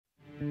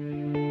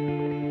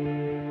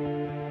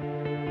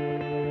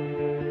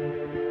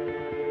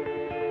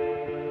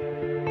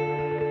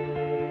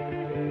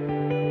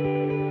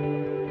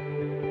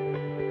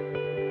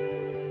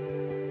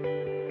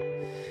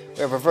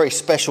We have a very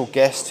special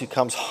guest who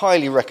comes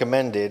highly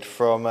recommended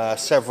from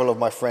several of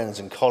my friends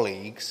and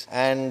colleagues.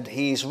 And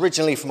he's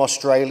originally from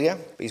Australia,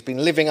 but he's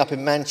been living up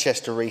in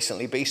Manchester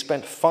recently, but he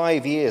spent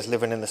 5 years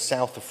living in the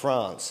south of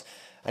France.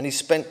 And he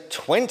spent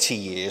 20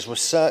 years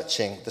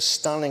researching the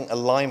stunning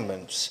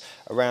alignments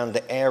around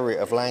the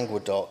area of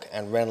Languedoc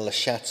and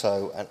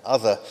Rennes-le-Château and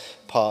other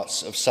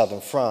parts of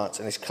southern France.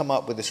 And he's come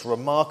up with this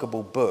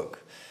remarkable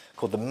book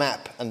called The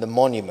Map and the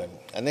Monument.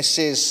 And this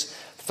is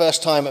the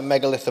first time at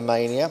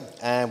Megalithomania,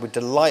 and we're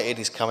delighted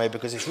he's come here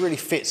because it really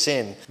fits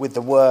in with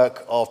the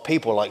work of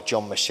people like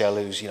John Michel,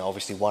 who's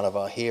obviously one of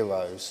our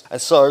heroes.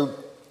 And so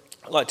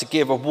I'd like to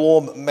give a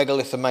warm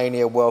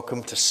Megalithomania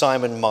welcome to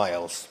Simon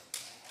Miles.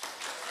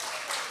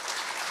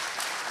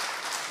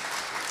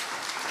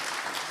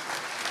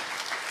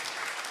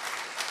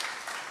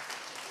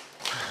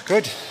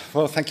 Good.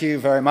 Well, thank you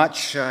very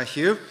much,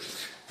 Hugh.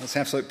 It's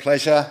an absolute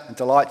pleasure and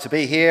delight to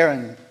be here,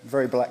 and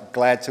very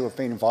glad to have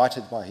been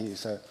invited by Hugh,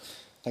 so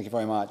thank you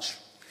very much.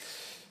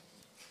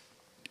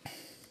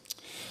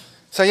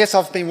 So yes,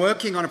 I've been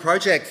working on a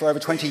project for over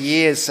 20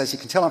 years. As you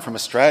can tell, I'm from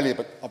Australia,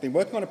 but I've been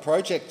working on a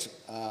project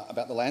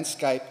about the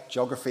landscape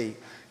geography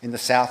in the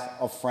south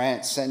of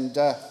France. And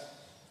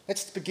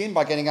let's begin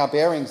by getting our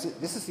bearings.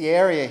 This is the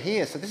area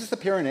here. So this is the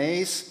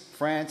Pyrenees,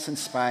 France and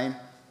Spain.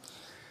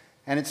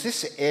 And it's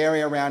this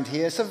area around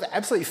here, sort of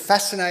absolutely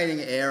fascinating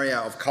area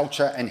of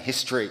culture and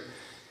history.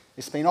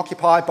 It's been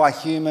occupied by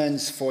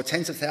humans for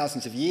tens of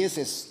thousands of years.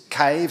 There's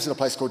caves at a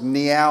place called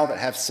Nial that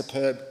have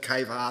superb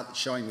cave art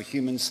showing where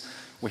humans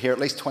were here at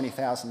least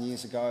 20,000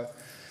 years ago.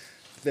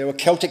 There were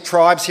Celtic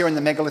tribes here in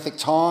the megalithic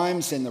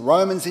times, then the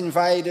Romans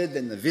invaded,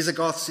 then the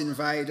Visigoths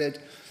invaded.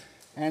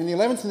 And in the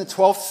 11th and the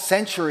 12th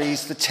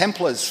centuries, the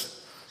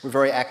Templars were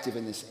very active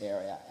in this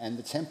area. And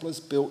the Templars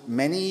built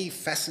many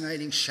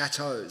fascinating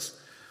chateaux,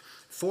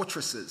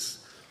 fortresses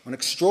on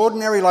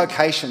extraordinary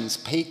locations,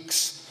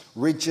 peaks,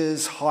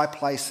 ridges, high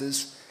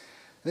places.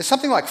 There's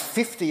something like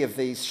 50 of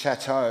these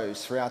chateaux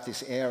throughout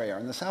this area,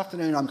 and this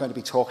afternoon I'm going to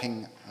be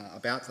talking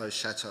about those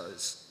chateaux.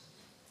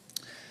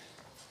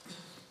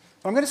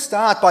 I'm going to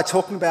start by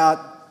talking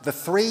about the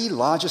three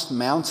largest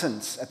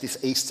mountains at this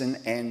eastern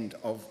end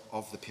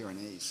of the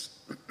Pyrenees.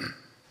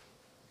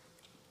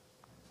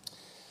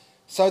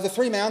 So the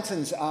three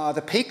mountains are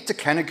the Pic de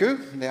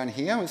Canigou down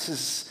here. This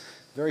is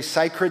very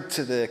sacred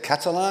to the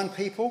Catalan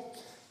people,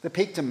 the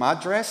Pic de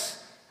Madres,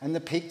 and the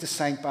Pic de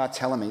Saint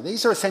Barthélemy.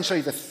 These are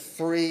essentially the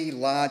three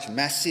large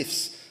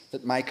massifs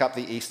that make up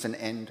the eastern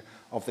end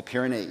of the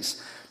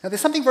Pyrenees. Now, there's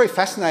something very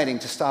fascinating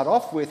to start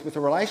off with a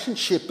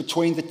relationship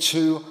between the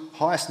two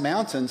highest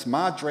mountains,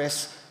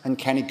 Madres and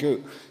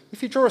Canigou.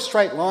 If you draw a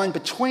straight line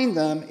between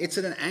them, it's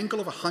at an angle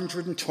of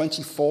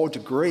 124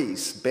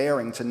 degrees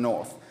bearing to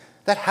north.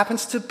 That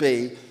happens to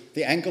be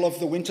the angle of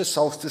the winter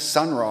solstice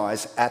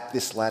sunrise at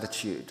this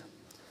latitude.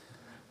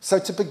 So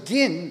to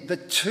begin, the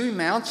two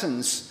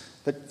mountains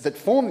that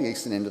form the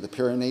eastern end of the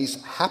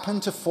Pyrenees happen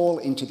to fall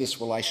into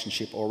this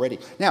relationship already.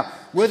 Now,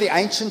 were the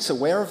ancients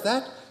aware of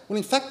that? Well,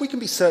 in fact, we can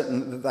be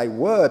certain that they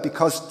were,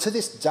 because to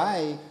this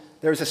day,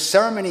 there is a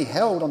ceremony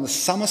held on the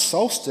summer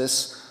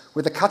solstice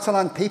where the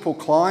Catalan people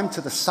climb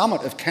to the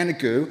summit of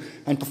Canigou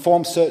and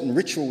perform certain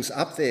rituals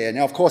up there.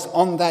 Now, of course,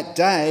 on that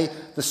day,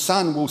 the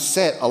sun will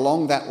set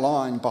along that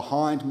line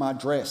behind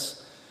Madres.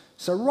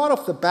 So right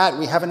off the bat,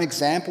 we have an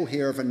example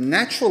here of a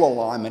natural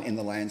alignment in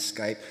the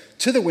landscape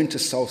to the winter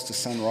solstice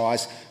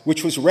sunrise,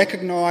 which was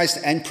recognised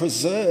and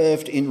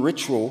preserved in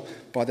ritual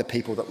by the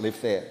people that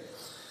lived there.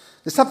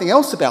 There's something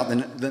else about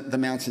the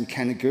mountain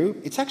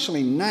Canigou. It's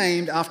actually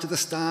named after the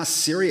star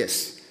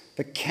Sirius.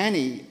 The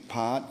Cani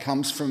part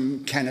comes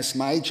from Canis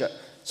Major.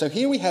 So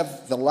here we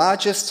have the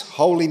largest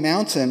holy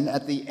mountain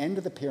at the end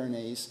of the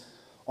Pyrenees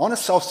on a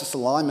solstice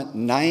alignment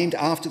named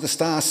after the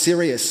star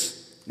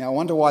Sirius. Now, I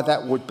wonder why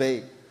that would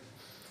be.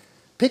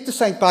 Pic de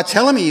Saint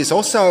Barthélemy is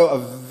also a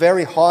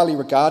very highly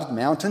regarded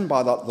mountain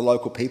by the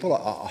local people, a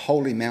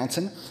holy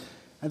mountain.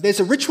 And there's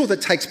a ritual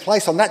that takes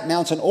place on that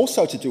mountain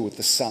also to do with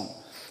the sun.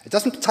 It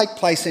doesn't take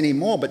place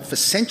anymore, but for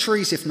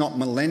centuries, if not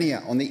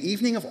millennia, on the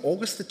evening of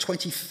August the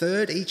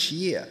 23rd each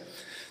year,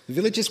 the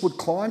villagers would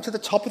climb to the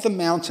top of the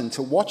mountain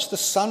to watch the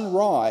sun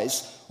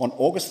rise on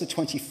August the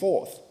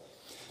 24th.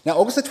 Now,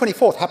 August the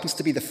 24th happens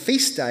to be the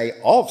feast day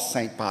of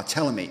Saint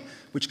Barthélemy,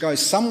 which goes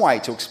some way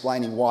to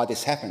explaining why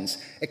this happens,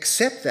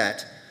 except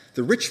that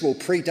the ritual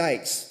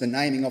predates the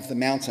naming of the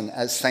mountain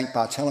as Saint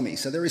Barthélemy.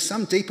 So there is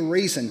some deeper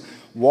reason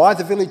why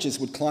the villagers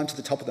would climb to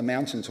the top of the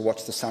mountain to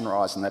watch the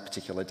sunrise on that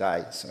particular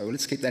day. So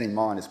let's keep that in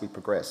mind as we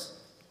progress.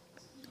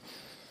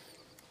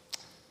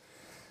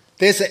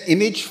 There's an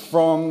image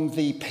from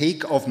the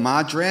peak of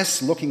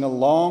Madres looking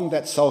along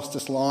that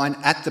solstice line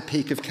at the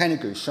peak of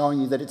Canigou,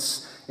 showing you that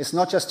it's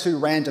not just two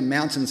random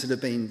mountains that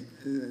have been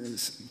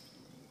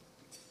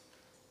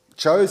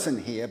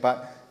chosen here,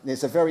 but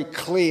there's a very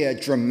clear,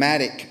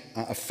 dramatic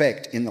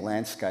effect in the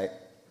landscape.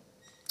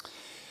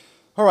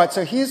 All right,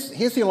 so here's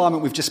the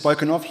alignment we've just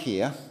spoken of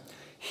here.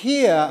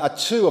 Here are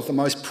two of the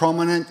most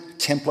prominent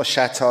Templar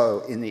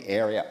châteaux in the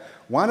area.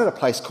 One at a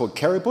place called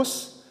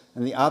Quéribus,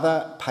 and the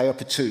other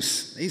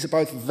Pyrenees. These are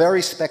both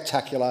very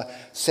spectacular,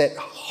 set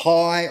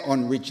high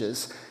on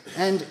ridges.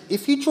 And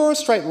if you draw a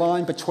straight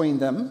line between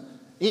them,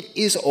 it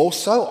is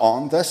also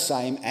on the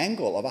same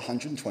angle of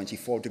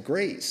 124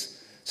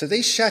 degrees. So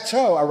these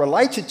chateaux are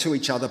related to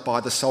each other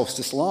by the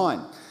solstice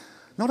line.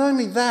 Not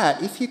only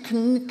that, if you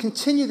can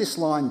continue this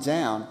line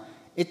down,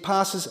 it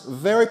passes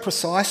very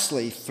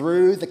precisely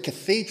through the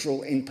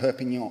cathedral in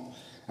Perpignan.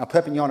 Now,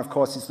 Perpignan, of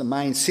course, is the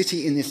main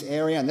city in this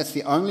area, and that's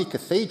the only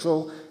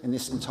cathedral in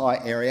this entire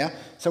area.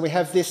 So we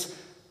have this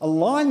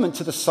alignment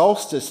to the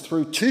solstice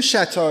through two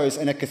chateaux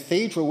and a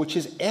cathedral, which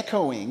is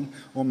echoing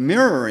or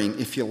mirroring,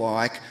 if you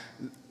like,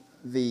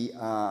 the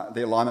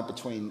alignment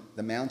between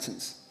the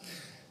mountains.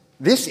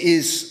 This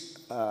is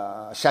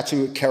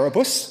Chateau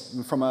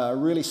Caribus from a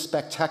really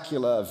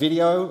spectacular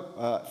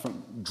video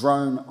from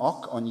Drone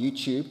Ock on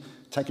YouTube,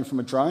 taken from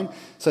a drone.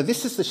 So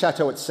this is the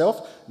chateau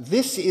itself.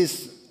 This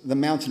is the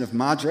mountain of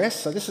Madres.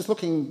 So this is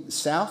looking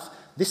south.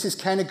 This is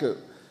Canigou.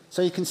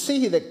 So you can see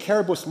here that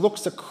Caribus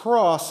looks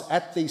across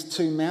at these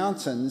two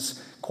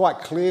mountains quite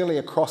clearly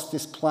across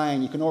this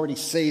plain. You can already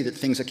see that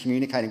things are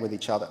communicating with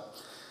each other.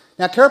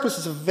 Now, Caribus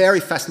is a very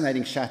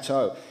fascinating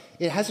chateau.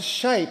 It has a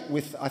shape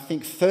with, I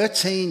think,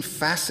 13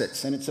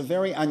 facets, and it's a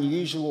very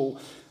unusual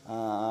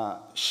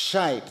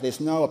shape. There's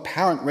no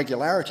apparent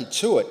regularity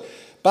to it,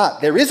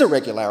 but there is a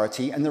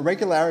regularity, and the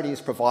regularity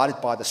is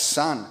provided by the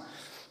sun.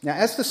 Now,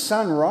 as the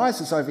sun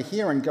rises over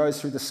here and goes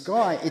through the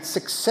sky, it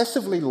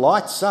successively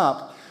lights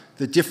up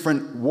the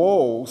different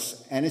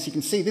walls, and as you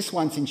can see, this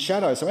one's in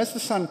shadow. So as the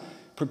sun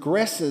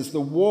progresses,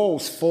 the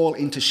walls fall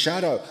into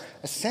shadow,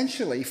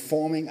 essentially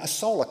forming a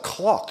solar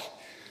clock.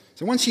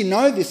 So once you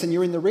know this and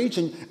you're in the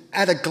region,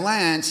 at a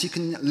glance, you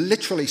can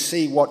literally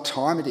see what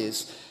time it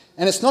is.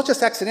 And it's not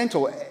just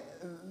accidental.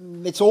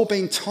 It's all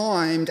been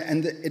timed,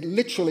 and it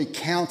literally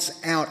counts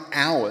out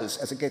hours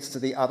as it gets to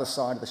the other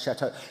side of the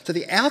chateau. So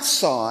the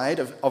outside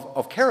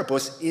of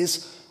Caribus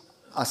is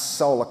a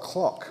solar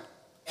clock.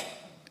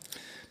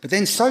 But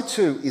then so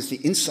too is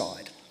the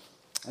inside.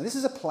 Now, this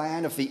is a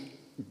plan of the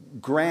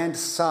Grand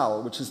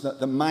Salle, which is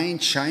the main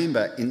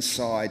chamber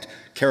inside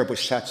Caribus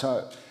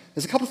Chateau.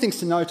 There's a couple of things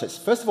to notice.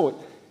 First of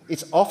all,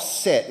 it's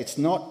offset. It's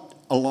not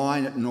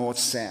aligned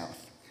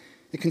north-south.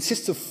 It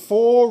consists of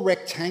 4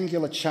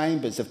 rectangular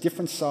chambers of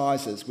different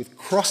sizes with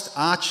crossed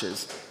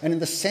arches, and in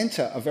the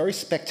centre, a very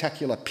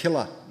spectacular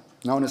pillar,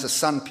 known as a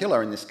sun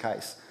pillar in this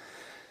case.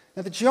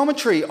 Now, the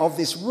geometry of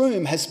this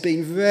room has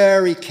been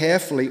very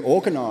carefully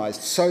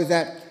organised so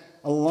that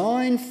a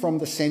line from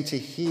the centre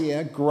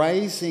here,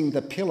 grazing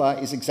the pillar,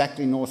 is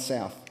exactly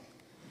north-south.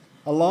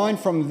 A line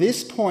from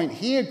this point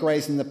here,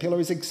 grazing the pillar,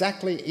 is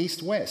exactly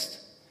east-west.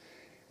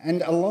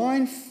 And a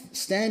line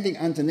standing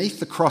underneath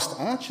the crossed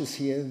arches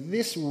here,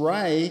 this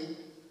ray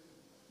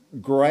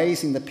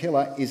grazing the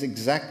pillar is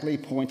exactly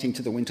pointing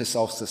to the winter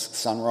solstice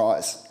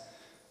sunrise.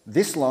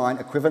 This line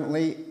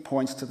equivalently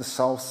points to the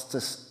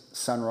solstice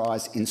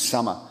sunrise in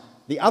summer.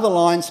 The other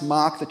lines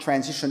mark the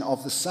transition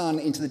of the sun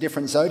into the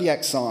different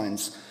zodiac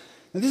signs.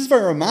 Now, this is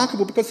very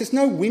remarkable because there's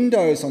no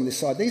windows on this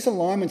side. These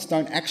alignments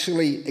don't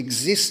actually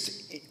exist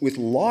with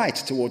light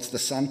towards the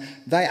sun.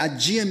 They are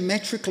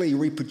geometrically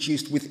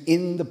reproduced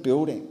within the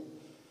building.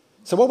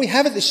 So what we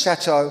have at this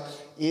chateau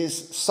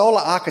is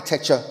solar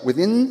architecture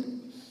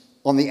within,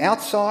 on the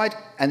outside,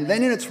 and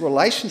then in its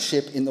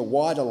relationship in the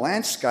wider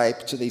landscape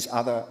to these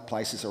other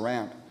places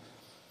around.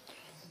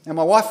 Now,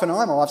 my wife and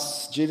I, my wife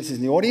Judith is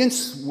in the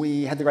audience,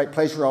 we had the great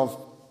pleasure of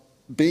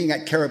being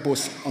at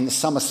Caribus on the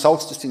summer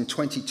solstice in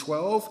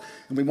 2012,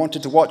 and we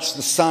wanted to watch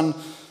the sun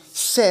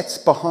set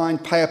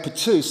behind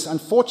Pyrenees.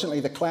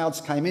 Unfortunately, the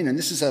clouds came in, and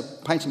this is a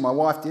painting my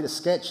wife did, a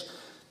sketch.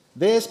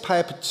 There's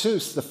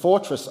Pyrenees, the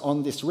fortress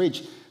on this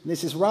ridge. And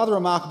there's this rather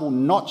remarkable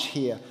notch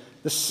here.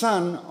 The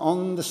sun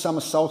on the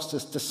summer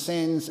solstice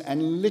descends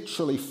and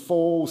literally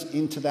falls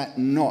into that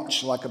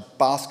notch like a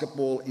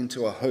basketball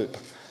into a hoop.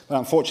 But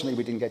unfortunately,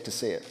 we didn't get to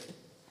see it.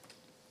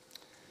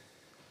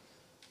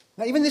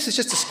 Now, even this is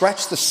just to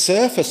scratch the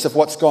surface of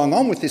what's going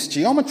on with this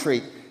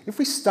geometry. If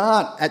we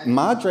start at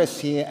Madres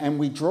here and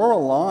we draw a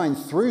line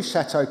through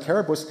Chateau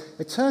Caribus,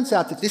 it turns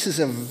out that this is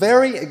a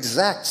very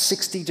exact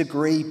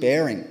 60-degree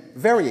bearing,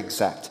 very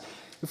exact.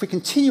 If we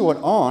continue it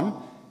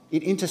on,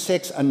 it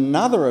intersects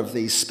another of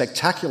these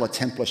spectacular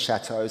Templar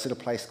chateaux at a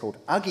place called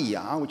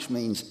Aguilar, which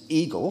means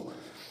eagle.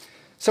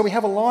 So we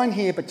have a line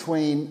here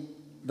between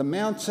the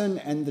mountain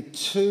and the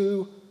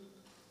two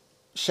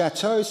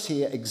chateaux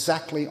here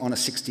exactly on a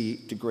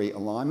 60-degree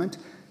alignment.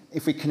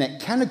 If we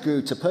connect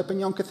Canigou to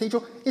Perpignan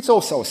Cathedral, it's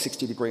also a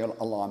 60-degree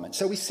alignment.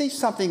 So we see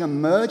something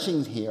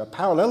emerging here, a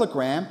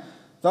parallelogram,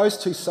 those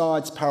two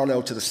sides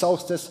parallel to the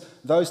solstice,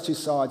 those two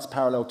sides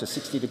parallel to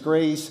 60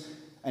 degrees,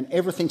 and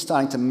everything's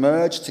starting to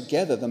merge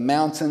together, the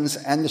mountains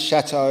and the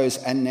chateaux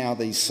and now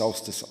these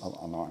solstice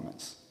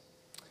alignments.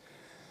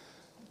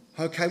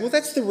 Okay, well,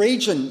 that's the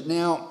region.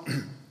 Now,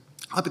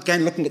 I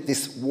began looking at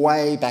this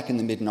way back in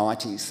the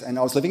mid-90s, and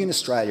I was living in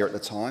Australia at the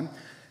time.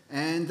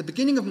 And the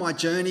beginning of my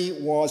journey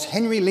was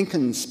Henry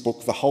Lincoln's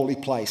book, The Holy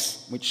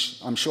Place, which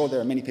I'm sure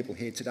there are many people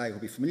here today who will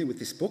be familiar with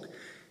this book.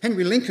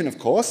 Henry Lincoln, of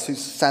course, who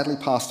sadly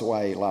passed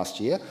away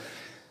last year,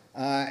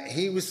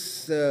 he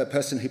was the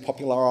person who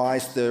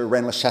popularised the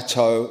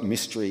Rennes-le-Château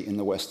mystery in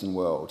the Western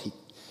world. He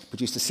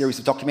produced a series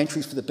of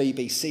documentaries for the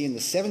BBC in the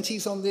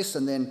 70s on this,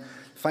 and then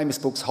famous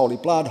books Holy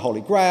Blood,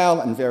 Holy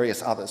Grail, and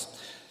various others.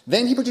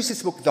 Then he produced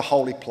this book, The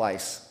Holy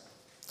Place.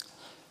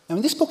 And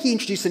in this book he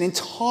introduced an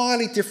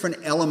entirely different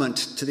element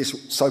to this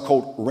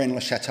so-called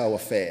Rennes-le-Château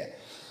affair.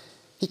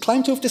 He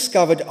claimed to have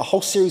discovered a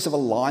whole series of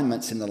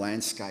alignments in the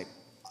landscape,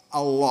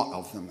 a lot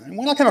of them. And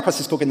when I came across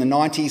this book in the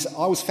 90s,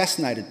 I was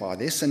fascinated by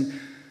this, and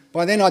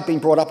by then I'd been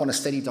brought up on a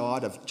steady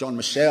diet of John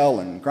Michel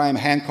and Graham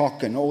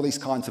Hancock and all these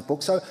kinds of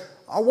books, so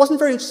I wasn't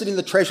very interested in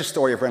the treasure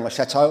story of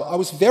Rennes-le-Château. I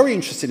was very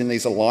interested in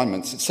these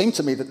alignments. It seemed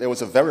to me that there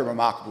was a very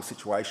remarkable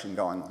situation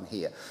going on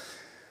here.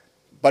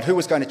 But who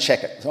was going to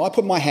check it? So I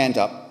put my hand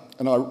up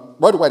and I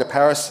rode away to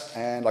Paris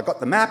and I got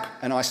the map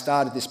and I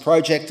started this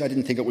project. I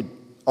didn't think it would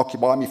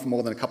occupy me for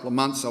more than a couple of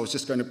months. I was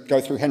just going to go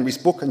through Henry's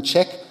book and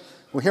check.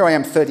 Well, here I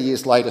am 30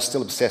 years later,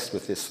 still obsessed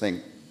with this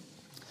thing.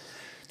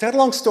 To cut a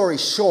long story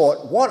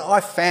short, what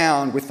I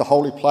found with the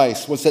Holy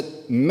Place was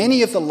that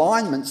many of the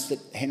alignments that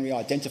Henry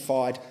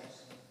identified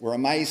were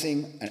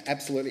amazing and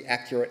absolutely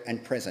accurate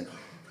and present.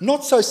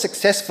 Not so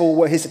successful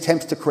were his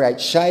attempts to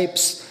create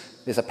shapes.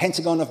 There's a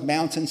pentagon of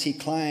mountains, he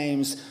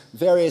claims,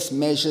 various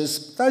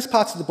measures. Those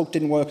parts of the book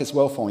didn't work as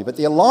well for me, but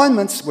the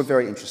alignments were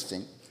very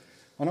interesting.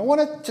 And I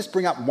want to just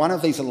bring up one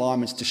of these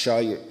alignments to show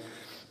you.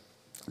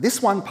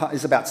 This one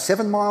is about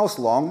 7 miles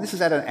long. This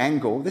is at an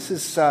angle. This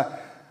is a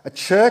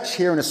church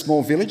here in a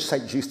small village,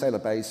 St.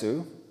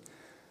 Just-le-Bézou.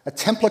 A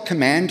Templar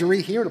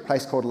commandery here at a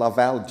place called La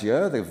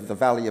Val-Dieu, the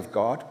Valley of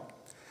God.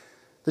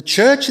 The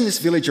church in this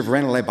village of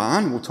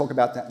Rennes-les-Bains, we'll talk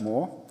about that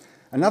more.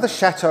 Another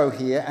chateau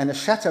here, and a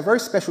chateau, very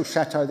special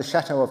chateau, the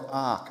Chateau of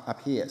Arques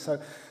up here. So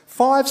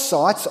 5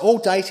 sites, all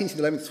dating to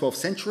the 11th, 12th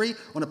century,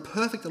 on a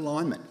perfect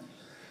alignment.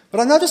 But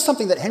I noticed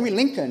something that Henry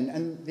Lincoln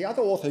and the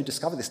other author who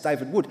discovered this,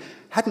 David Wood,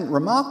 hadn't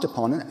remarked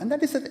upon, and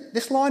that is that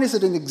this line is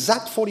at an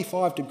exact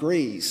 45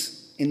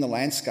 degrees in the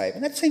landscape.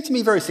 And that seemed to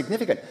me very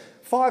significant.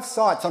 5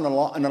 sites on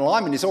an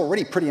alignment is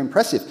already pretty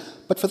impressive.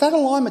 But for that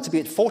alignment to be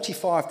at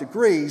 45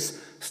 degrees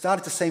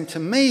started to seem to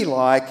me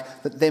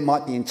like that there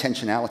might be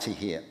intentionality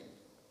here.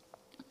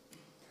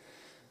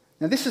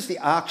 Now this is the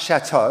Arques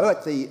Chateau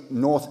at the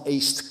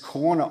northeast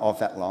corner of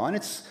that line.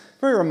 It's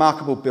a very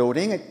remarkable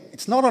building.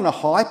 It's not on a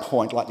high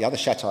point like the other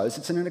chateaux.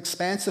 It's in an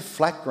expansive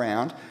flat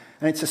ground,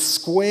 and it's a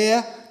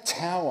square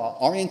tower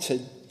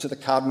oriented to the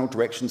cardinal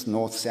directions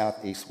north,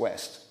 south, east,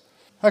 west.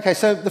 Okay,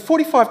 so the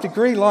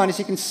 45-degree line, as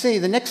you can see,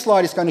 the next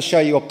slide is going to show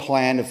you a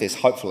plan of this,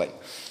 hopefully.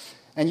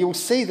 And you'll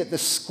see that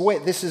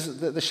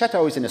the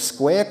chateau is in a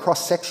square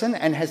cross-section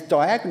and has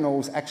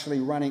diagonals actually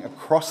running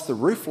across the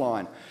roof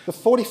line. The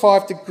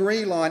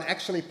 45-degree line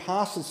actually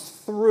passes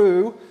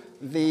through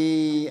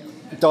the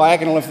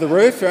diagonal of the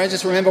roof. Right?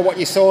 Just remember what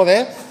you saw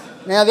there.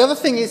 Now, the other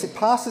thing is it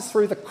passes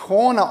through the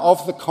corner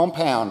of the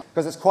compound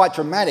because it's quite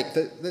dramatic.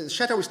 The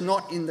chateau is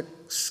not in the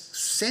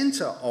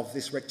centre of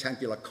this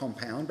rectangular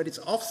compound, but it's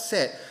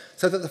offset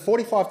so that the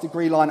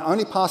 45-degree line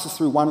only passes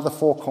through one of the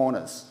 4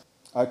 corners.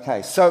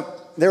 Okay, so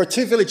there are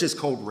 2 villages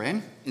called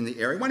Rennes in the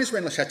area. One is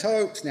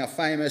Rennes-le-Château. It's now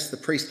famous. The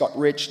priest got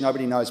rich.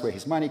 Nobody knows where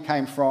his money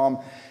came from.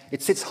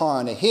 It sits high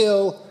on a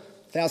hill.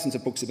 Thousands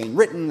of books have been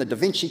written. The Da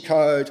Vinci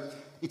Code.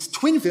 Its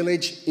twin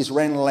village is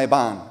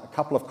Rennes-les-Bains, a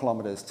couple of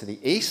kilometres to the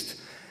east.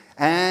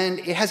 And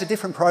it has a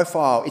different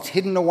profile. It's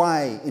hidden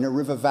away in a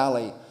river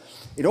valley.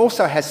 It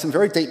also has some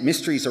very deep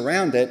mysteries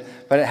around it,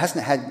 but it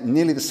hasn't had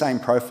nearly the same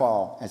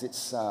profile as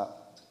its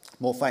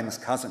more famous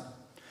cousin.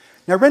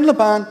 Now,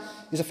 Rennes-les-Bains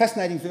is a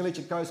fascinating village.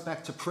 It goes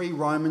back to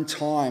pre-Roman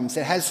times.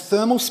 It has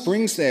thermal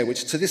springs there,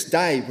 which to this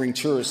day bring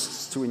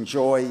tourists to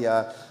enjoy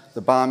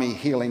the balmy,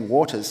 healing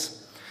waters.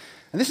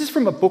 And this is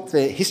from a book,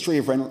 The History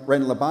of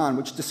Rennes-les-Bains,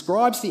 which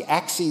describes the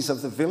axes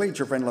of the village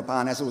of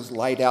Rennes-les-Bains as it was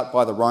laid out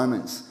by the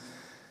Romans.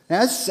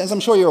 Now, as I'm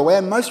sure you're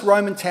aware, most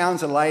Roman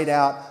towns are laid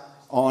out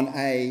on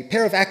a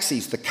pair of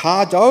axes, the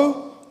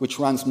châteaux, which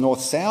runs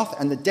north-south,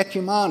 and the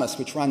decumanus,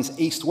 which runs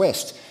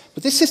east-west.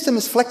 But this system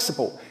is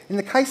flexible. In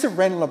the case of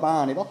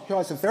Rennes-les-Bains, it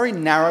occupies a very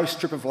narrow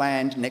strip of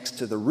land next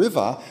to the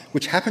river,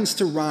 which happens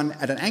to run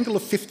at an angle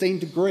of 15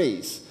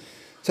 degrees.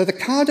 So the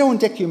châteaux and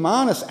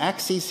decumanus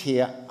axes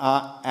here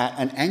are at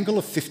an angle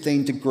of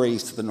 15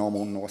 degrees to the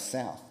normal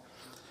north-south.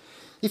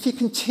 If you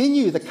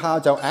continue the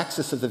châteaux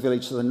axis of the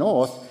village to the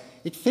north,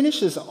 it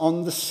finishes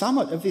on the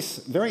summit of this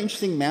very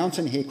interesting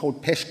mountain here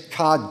called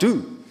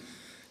Pech-Cardou.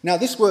 Now,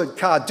 this word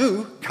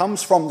Cardou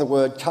comes from the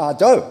word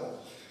Cardo.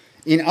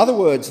 In other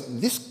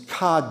words, this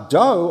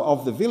Cardo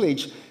of the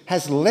village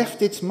has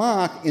left its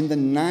mark in the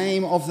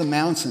name of the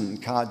mountain,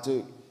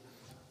 Cardou.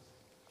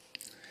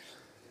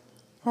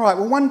 All right,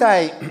 well, one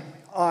day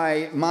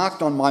I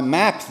marked on my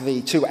map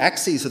the 2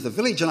 axes of the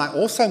village, and I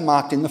also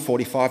marked in the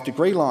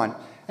 45-degree line.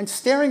 And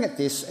staring at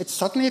this, it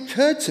suddenly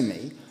occurred to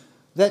me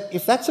that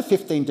if that's a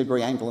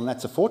 15-degree angle and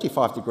that's a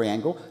 45-degree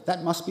angle,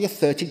 that must be a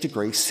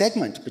 30-degree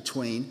segment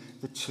between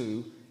the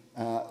 2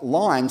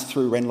 lines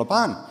through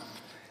Rennes-les-Bains.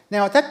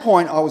 Now, at that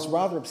point, I was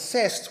rather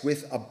obsessed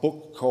with a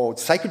book called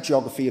Sacred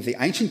Geography of the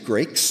Ancient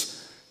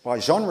Greeks by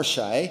Jean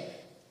Richet,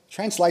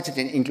 translated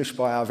in English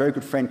by our very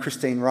good friend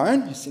Christine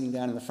Roan, who's sitting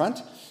down in the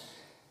front.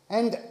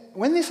 And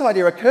when this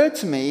idea occurred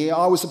to me,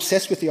 I was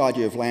obsessed with the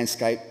idea of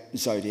landscape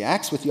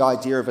zodiacs, with the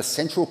idea of a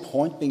central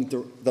point being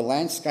the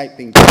landscape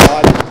being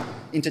divided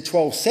into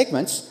 12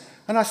 segments.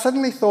 And I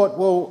suddenly thought,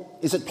 well,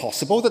 is it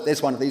possible that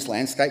there's one of these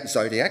landscape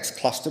zodiacs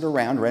clustered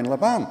around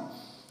Rennes-les-Bains?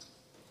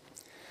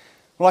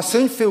 Well, I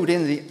soon filled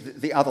in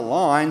the other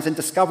lines and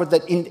discovered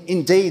that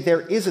indeed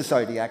there is a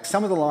zodiac.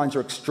 Some of the lines are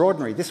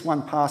extraordinary. This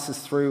one passes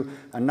through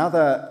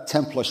another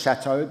Templar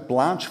chateau,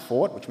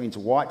 Blanchefort, which means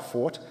white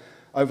fort,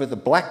 over the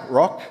Black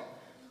Rock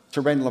to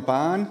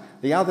Rennes-les-Bains.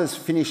 The others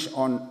finish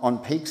on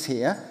peaks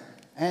here.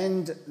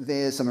 And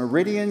there's a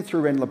meridian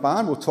through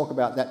Rennes-les-Bains. We'll talk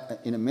about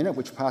that in a minute,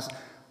 which passes.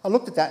 I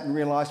looked at that and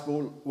realised,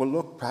 well,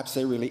 look, perhaps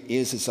there really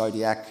is a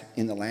zodiac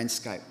in the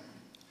landscape.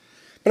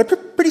 But I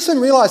pretty soon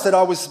realised that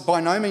I was by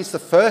no means the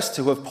first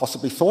to have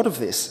possibly thought of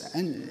this.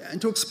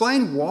 And to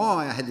explain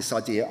why I had this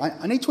idea,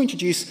 I need to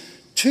introduce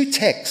two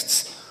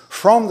texts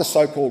from the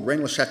so-called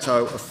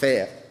Rennes-le-Château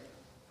affair.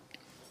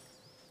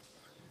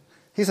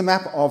 Here's a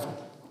map of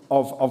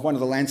one of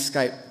the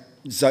landscape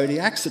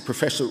zodiacs that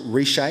Professor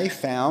Richet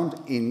found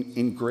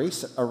in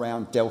Greece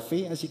around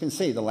Delphi. As you can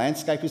see, the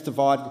landscape is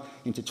divided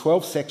into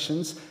 12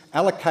 sections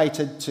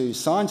allocated to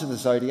signs of the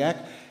zodiac.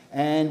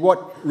 And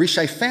what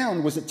Richet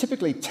found was that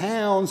typically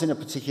towns in a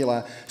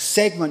particular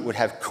segment would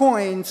have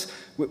coins,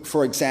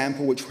 for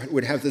example, which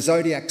would have the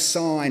zodiac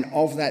sign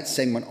of that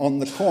segment on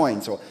the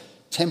coins, or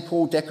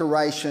temple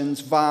decorations,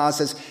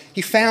 vases.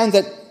 He found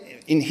that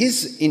in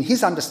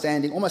his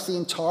understanding, almost the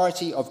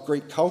entirety of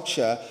Greek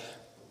culture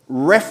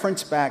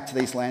referenced back to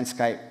these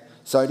landscape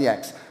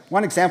zodiacs.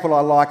 One example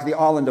I like, the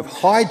island of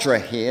Hydra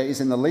here, is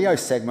in the Leo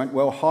segment.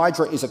 Well,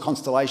 Hydra is a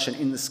constellation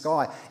in the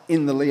sky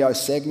in the Leo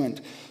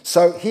segment.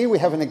 So here we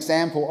have an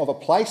example of a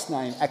place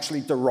name actually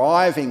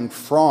deriving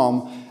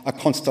from a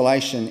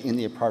constellation in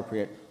the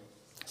appropriate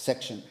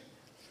section.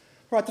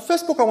 Right, the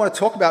first book I want to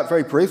talk about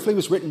very briefly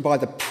was written by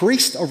the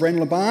priest of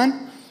Rennes-les-Bains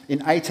in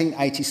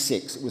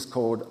 1886. It was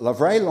called La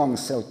Vraie Langue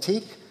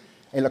Celtique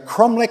et le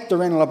Cromlech de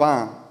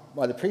Rennes-les-Bains,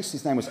 by the priest.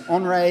 His name was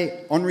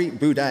Henri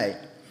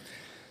Boudet.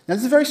 Now,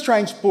 this is a very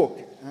strange book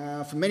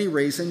for many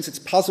reasons. It's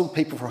puzzled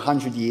people for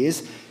 100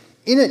 years.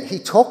 In it, he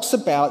talks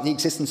about the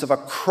existence of a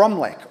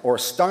cromlech, or a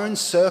stone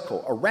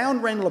circle,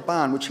 around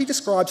Rennes-les-Bains, which he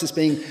describes as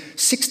being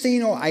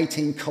 16 or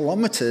 18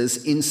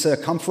 kilometres in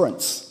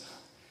circumference.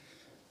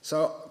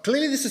 So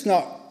clearly this is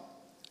not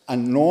a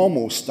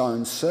normal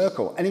stone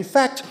circle. And in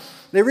fact,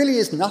 there really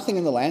is nothing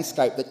in the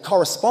landscape that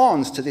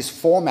corresponds to this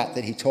format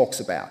that he talks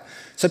about.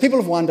 So people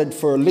have wondered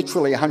for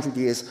literally 100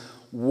 years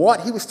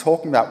what he was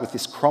talking about with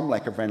this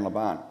cromlech of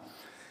Rennes-les-Bains.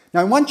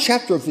 Now, in one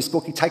chapter of this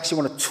book, he takes you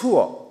on a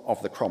tour of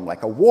the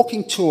cromlech, a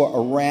walking tour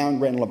around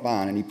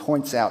Rennes-les-Bains, and he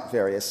points out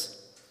various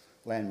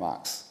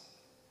landmarks.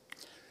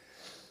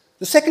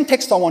 The second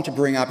text I want to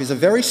bring up is a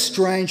very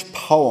strange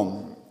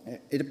poem.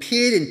 It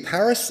appeared in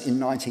Paris in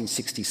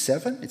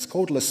 1967. It's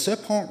called Le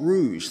Serpent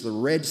Rouge, the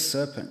Red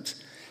Serpent.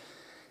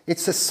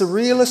 It's a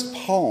surrealist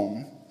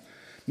poem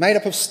made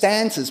up of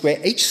stanzas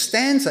where each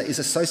stanza is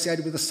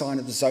associated with a sign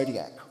of the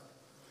zodiac.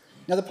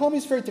 Now, the poem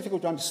is very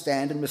difficult to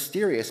understand and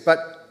mysterious,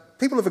 but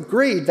people have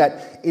agreed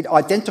that it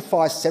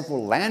identifies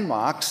several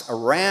landmarks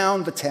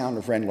around the town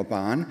of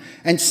Rennes-les-Bains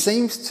and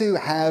seems to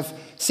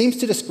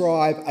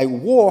describe a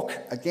walk,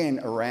 again,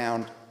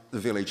 around the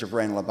village of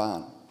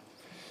Rennes-les-Bains.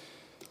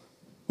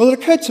 Well, it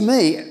occurred to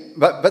me,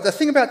 but the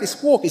thing about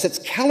this walk is it's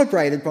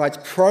calibrated by its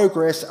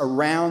progress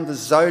around the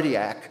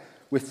zodiac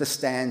with the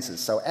stanzas.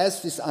 So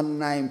as this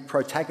unnamed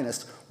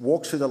protagonist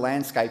walks through the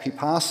landscape, he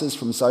passes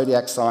from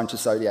zodiac sign to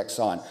zodiac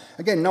sign.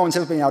 Again, no one's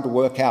ever been able to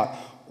work out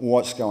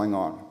what's going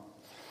on.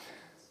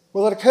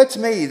 Well, it occurred to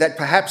me that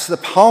perhaps the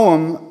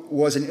poem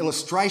was an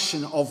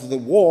illustration of the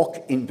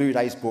walk in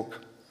Boudet's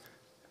book.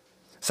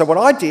 So what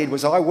I did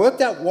was I worked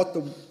out what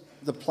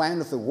the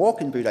plan of the walk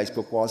in Boudet's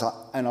book was,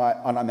 and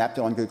I mapped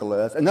it on Google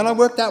Earth. And then I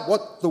worked out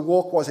what the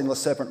walk was in Le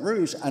Serpent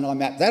Rouge, and I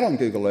mapped that on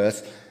Google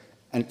Earth.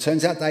 And it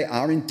turns out they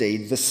are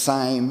indeed the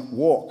same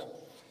walk.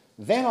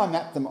 Then I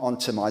mapped them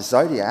onto my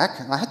zodiac,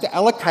 and I had to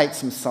allocate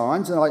some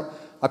signs, and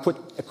I put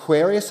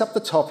Aquarius up the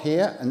top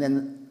here, and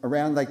then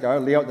around they go,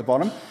 Leo at the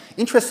bottom.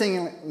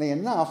 Interestingly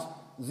enough,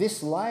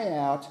 this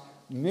layout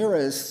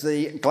mirrors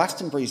the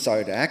Glastonbury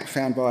zodiac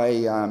found by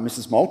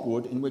Mrs.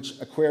 Maltwood, in which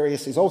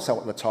Aquarius is also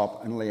at the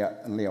top and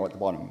Leo at the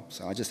bottom.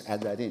 So I just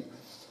add that in.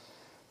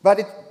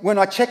 But when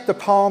I checked the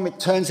poem, it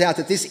turns out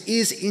that this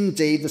is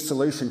indeed the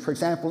solution. For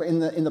example, in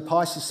the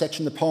Pisces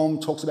section, the poem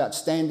talks about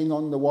standing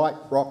on the white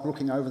rock,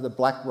 looking over the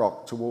black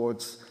rock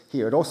towards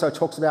here. It also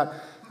talks about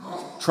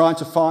trying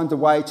to find the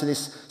way to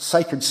this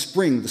sacred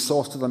spring, the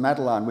source of the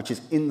Madeleine, which is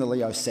in the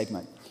Leo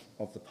segment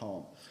of the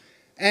poem.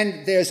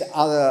 And there's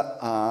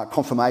other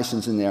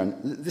confirmations in there,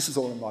 and this is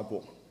all in my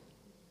book.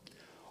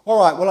 All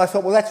right, well, I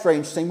thought, well, that's very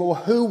interesting. Well,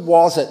 who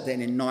was it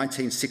then in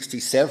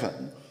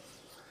 1967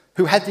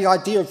 who had the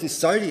idea of this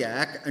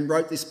zodiac and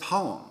wrote this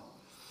poem?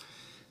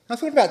 I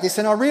thought about this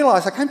and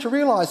I came to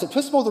realise that,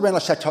 first of all, the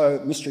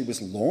Rennes-le-Château mystery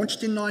was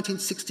launched in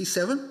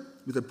 1967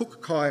 with a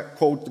book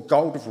called The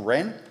Gold of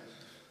Rennes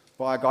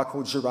by a guy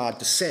called Gerard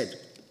de Sède.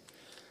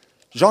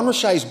 Jean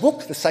Richet's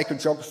book, The Sacred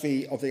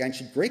Geography of the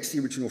Ancient Greeks, the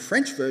original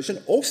French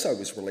version, also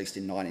was released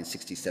in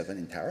 1967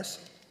 in Paris.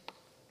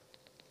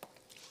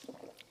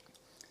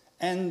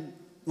 And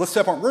Le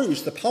Serpent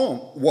Rouge, the poem,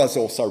 was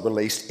also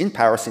released in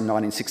Paris in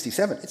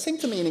 1967. It seemed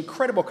to me an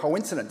incredible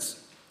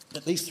coincidence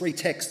that these three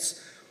texts,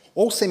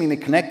 all seemingly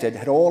connected,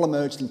 had all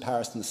emerged in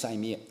Paris in the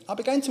same year. I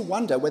began to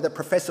wonder whether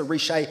Professor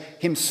Richet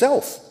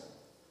himself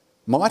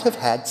might have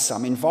had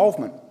some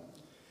involvement.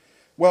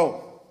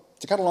 Well,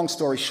 to cut a long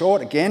story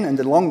short, again, and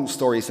the long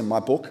story is in my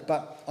book,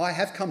 but I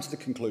have come to the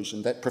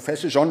conclusion that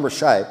Professor Jean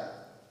Richet,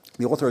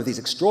 the author of these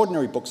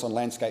extraordinary books on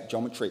landscape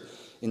geometry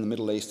in the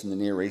Middle East and the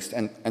Near East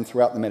and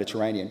throughout the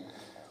Mediterranean,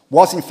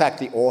 was in fact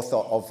the author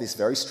of this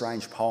very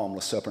strange poem,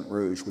 Le Serpent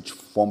Rouge, which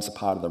forms a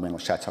part of the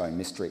Rennes-le-Château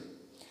mystery.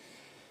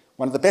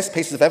 One of the best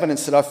pieces of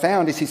evidence that I've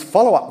found is his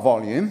follow-up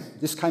volume.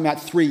 This came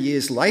out 3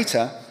 years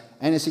later,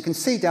 and as you can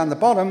see down the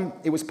bottom,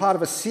 it was part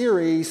of a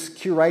series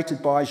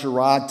curated by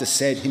Gerard de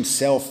Sède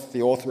himself,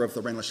 the author of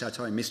the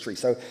Rennes-le-Château mystery.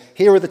 So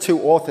here are the two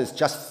authors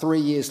just 3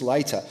 years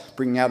later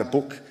bringing out a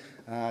book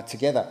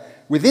together.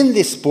 Within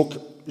this book,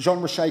 Jean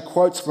Richet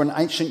quotes from an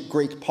ancient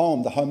Greek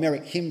poem, the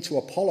Homeric hymn to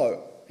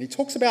Apollo. He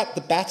talks about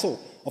the battle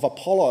of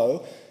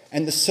Apollo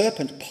and the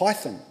serpent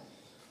Python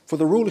for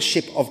the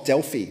rulership of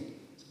Delphi,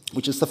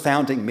 which is the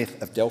founding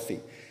myth of Delphi.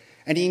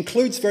 And he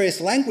includes various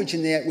language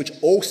in there which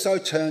also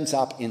turns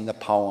up in the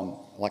poem,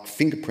 like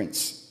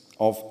fingerprints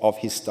of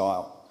his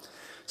style.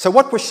 So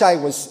what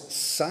Richet was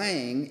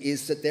saying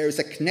is that there is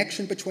a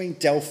connection between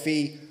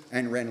Delphi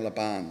and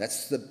Rennes-le-Ban.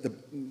 That's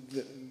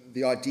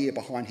the idea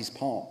behind his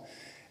poem.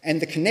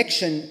 And the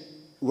connection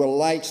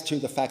relates to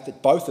the fact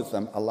that both of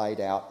them are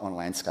laid out on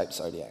landscape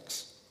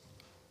zodiacs.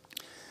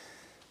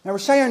 Now,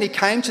 Richet only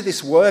came to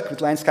this work with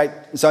landscape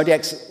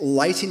zodiacs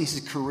late in his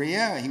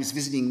career. He was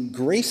visiting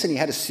Greece and he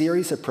had a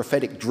series of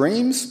prophetic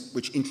dreams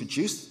which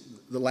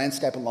introduced the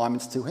landscape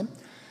alignments to him.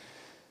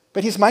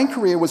 But his main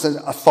career was an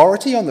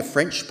authority on the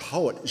French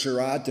poet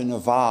Gérard de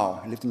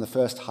Nerval, who lived in the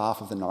first half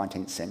of the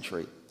 19th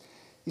century.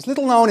 He's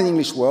little known in the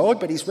English world,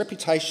 but his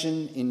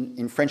reputation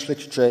in French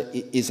literature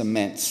is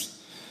immense.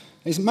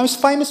 His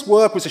most famous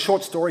work was a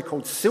short story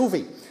called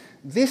Sylvie.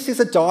 This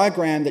is a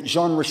diagram that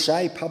Jean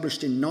Richet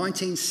published in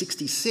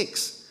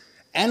 1966,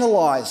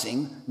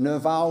 analysing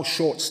Nerval's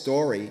short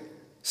story,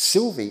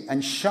 Sylvie,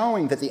 and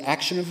showing that the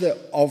action of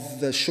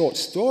the short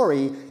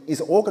story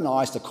is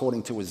organised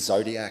according to a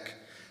zodiac.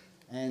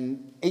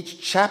 And each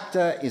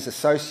chapter is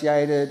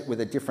associated with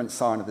a different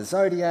sign of the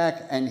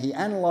zodiac, and he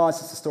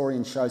analyses the story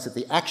and shows that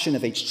the action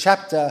of each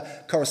chapter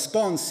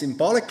corresponds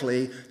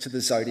symbolically to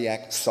the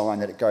zodiac sign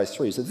that it goes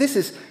through. So this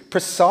is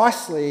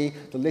precisely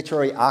the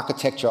literary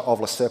architecture of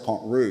Le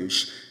Serpent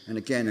Rouge, and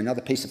again,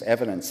 another piece of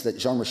evidence that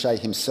Jean Richet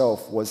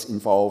himself was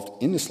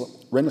involved in this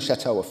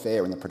Rennes-le-Château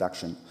affair in the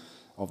production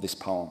of this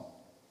poem.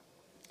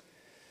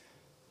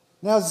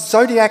 Now,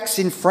 zodiacs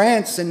in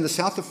France and the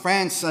south of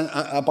France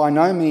are by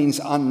no means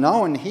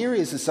unknown. Here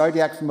is a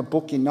zodiac from a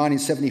book in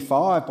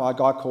 1975 by a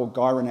guy called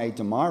Guy-René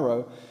de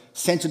Miro,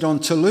 centred on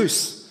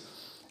Toulouse.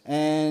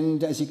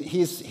 And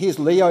here's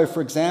Leo,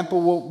 for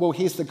example. Well,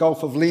 here's the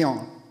Gulf of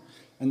Lion,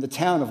 and the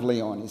town of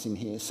Lyon is in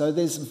here. So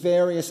there's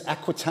various,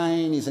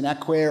 Aquitaine is an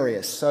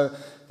Aquarius. So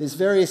there's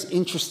various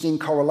interesting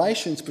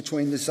correlations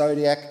between the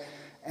zodiac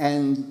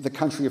and the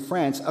country of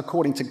France,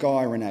 according to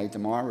Guy-René de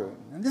Miro.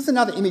 And this is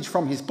another image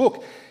from his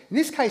book. In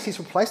this case, he's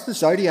replaced the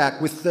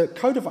zodiac with the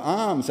coat of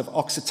arms of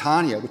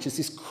Occitania, which is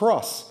this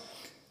cross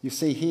you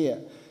see here.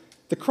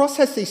 The cross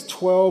has these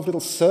 12 little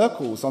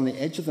circles on the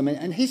edge of them,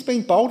 and he's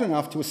been bold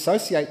enough to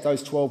associate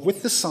those 12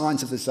 with the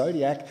signs of the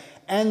zodiac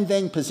and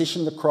then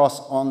position the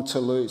cross on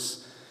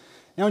Toulouse.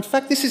 Now, in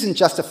fact, this isn't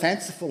just a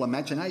fanciful,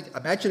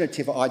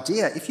 imaginative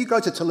idea. If you go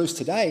to Toulouse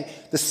today,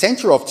 the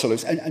centre of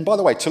Toulouse, and by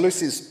the way,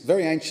 Toulouse is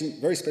very ancient,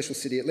 very special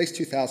city, at least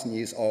 2,000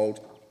 years old.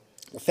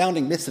 The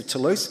founding myths of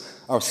Toulouse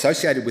are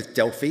associated with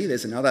Delphi.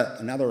 There's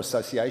another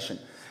association.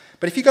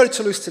 But if you go to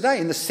Toulouse today,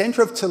 in the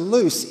centre of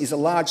Toulouse is a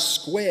large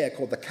square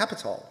called the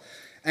Capitole.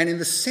 And in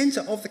the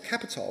centre of the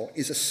Capitole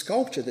is a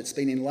sculpture that's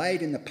been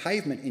inlaid in the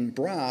pavement in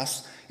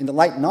brass in the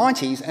late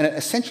 90s, and it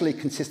essentially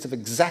consists of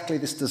exactly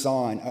this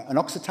design, an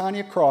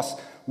Occitania cross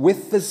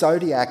with the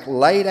zodiac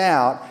laid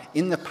out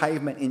in the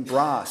pavement in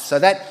brass. So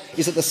that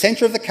is at the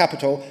centre of the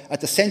Capitole,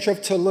 at the centre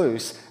of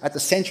Toulouse, at the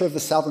centre of the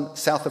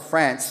south of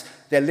France.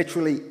 There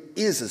literally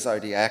is a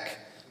zodiac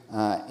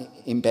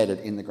embedded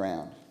in the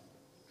ground.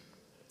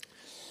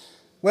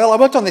 Well, I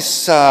worked on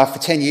this for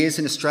 10 years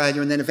in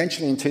Australia, and then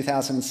eventually in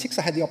 2006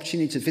 I had the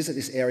opportunity to visit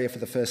this area for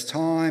the first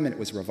time, and it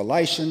was a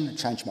revelation. It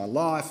changed my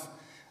life.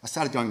 I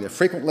started going there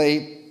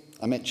frequently.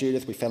 I met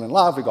Judith, we fell in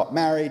love, we got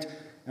married,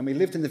 and we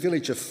lived in the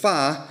village of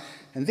Far,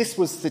 and this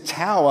was the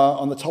tower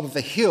on the top of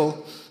the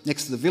hill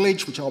next to the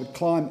village, which I would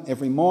climb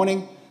every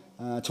morning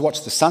to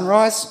watch the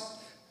sunrise,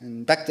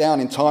 and back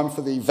down in time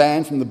for the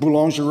van from the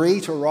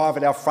boulangerie to arrive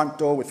at our front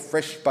door with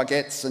fresh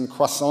baguettes and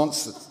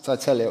croissants. So I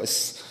tell you,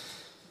 it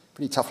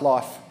Pretty tough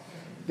life.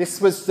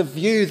 This was the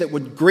view that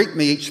would greet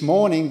me each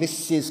morning.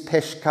 This is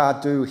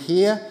Châteaux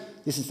here.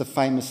 This is the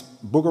famous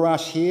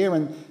Bougarache here,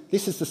 and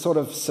this is the sort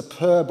of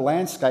superb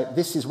landscape.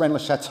 This is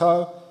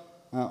Rennes-le-Château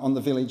on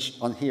the village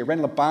on here.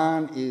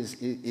 Rennes-le-Barn is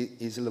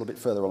a little bit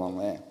further along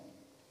there.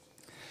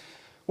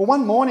 Well,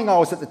 one morning I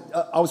was at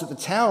the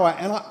tower,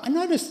 and I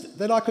noticed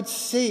that I could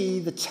see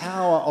the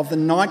tower of the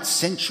 9th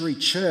century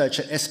church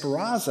at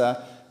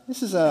Esperanza.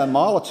 This is a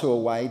mile or two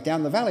away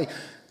down the valley.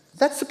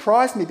 That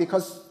surprised me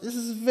because this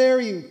is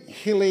very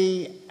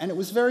hilly, and it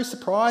was very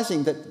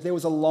surprising that there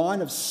was a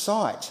line of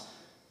sight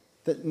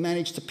that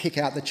managed to pick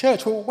out the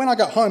church. Well, when I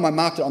got home, I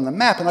marked it on the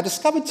map, and I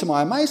discovered to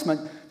my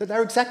amazement that they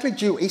were exactly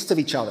due east of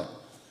each other,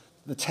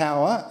 the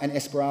tower and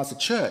Esperanza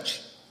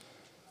Church.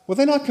 Well,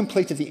 then I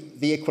completed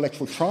the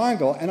equilateral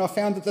triangle, and I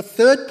found that the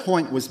third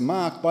point was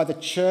marked by the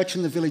church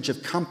in the village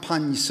of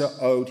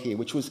Campagne-sur-Aude here,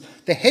 which was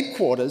the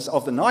headquarters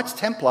of the Knights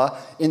Templar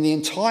in the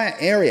entire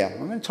area.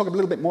 I'm going to talk a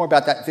little bit more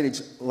about that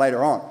village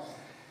later on.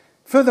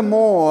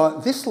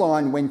 Furthermore, this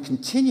line, when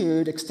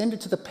continued,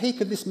 extended to the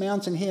peak of this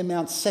mountain here,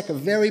 Mount Sec, a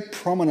very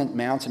prominent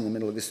mountain in the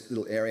middle of this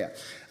little area.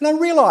 And I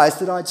realised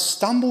that I'd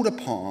stumbled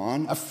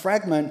upon a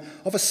fragment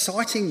of a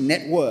sighting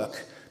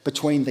network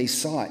between these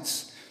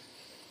sites.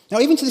 Now,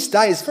 even to this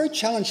day, it's a very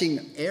challenging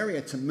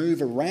area to move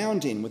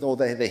around in with all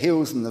the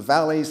hills and the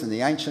valleys and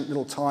the ancient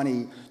little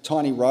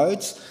tiny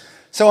roads.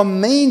 So a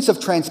means of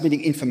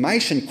transmitting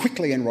information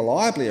quickly and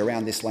reliably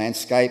around this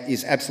landscape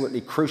is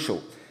absolutely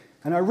crucial.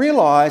 And I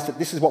realised that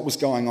this is what was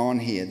going on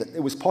here, that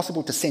it was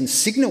possible to send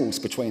signals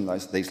between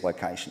these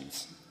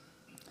locations.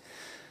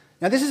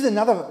 Now, this is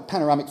another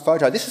panoramic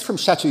photo. This is from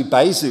Château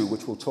Bézu,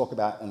 which we'll talk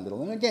about in a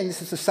little. And again,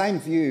 this is the same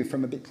view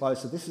from a bit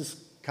closer. This is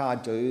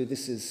Cardoux,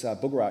 this is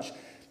Bougarache.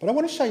 But I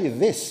want to show you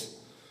this.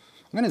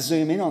 I'm going to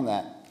zoom in on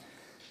that.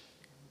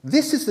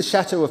 This is the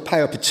Chateau of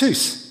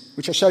Pays-au-Pitous,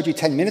 which I showed you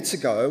 10 minutes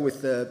ago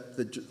with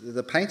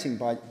the painting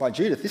by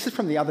Judith. This is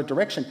from the other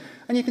direction.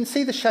 And you can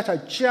see the chateau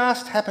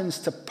just happens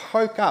to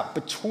poke up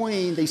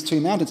between these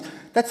two mountains.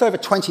 That's over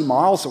 20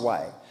 miles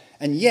away.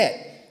 And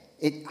yet,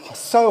 it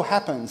so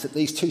happens that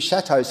these two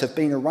chateaux have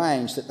been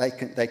arranged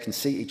that they can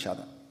see each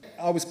other.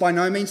 I was by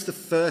no means the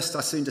first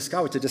I soon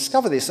discovered to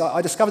discover this.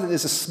 I discovered that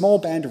there's a small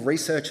band of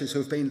researchers who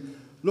have been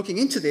looking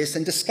into this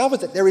and discovered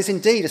that there is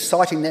indeed a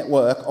sighting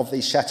network of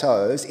these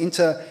chateaux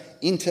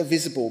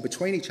intervisible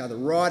between each other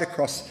right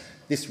across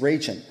this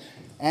region.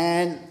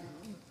 And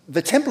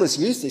the Templars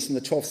used this in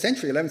the 12th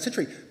century, 11th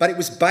century, but it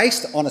was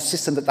based on a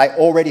system that they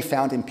already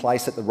found in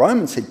place that the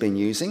Romans had been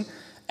using,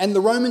 and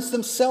the Romans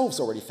themselves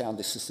already found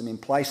this system in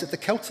place that the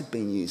Celts had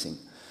been using.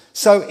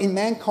 So in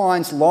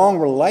mankind's long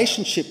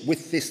relationship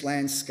with this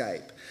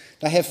landscape,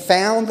 they have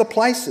found the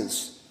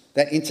places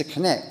that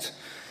interconnect.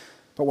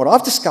 But what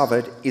I've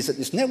discovered is that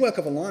this network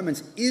of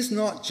alignments is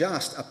not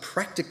just a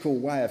practical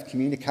way of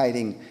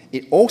communicating,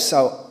 it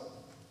also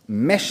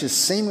meshes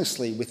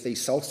seamlessly with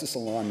these solstice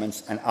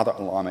alignments and other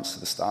alignments to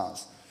the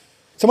stars.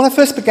 So when I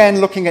first began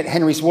looking at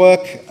Henry's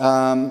work,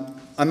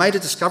 I made a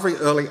discovery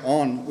early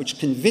on which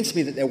convinced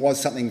me that there was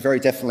something very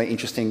definitely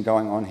interesting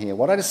going on here.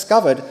 What I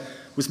discovered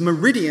was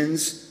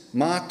meridians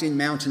marked in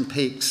mountain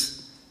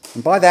peaks.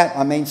 And by that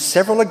I mean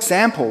several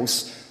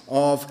examples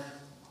of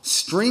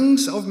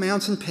strings of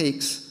mountain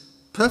peaks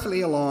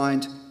perfectly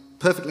aligned,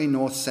 perfectly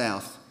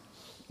north-south.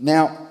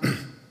 Now,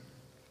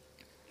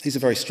 these are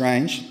very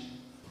strange.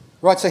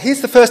 Right, so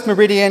here's the first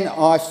meridian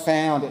I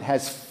found. It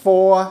has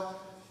 4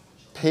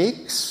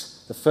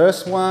 peaks. The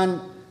first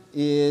one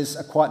is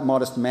a quite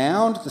modest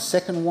mound. The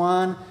second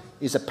one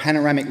is a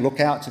panoramic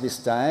lookout to this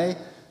day.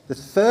 The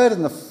third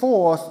and the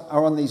fourth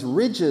are on these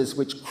ridges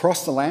which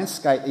cross the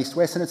landscape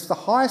east-west, and it's the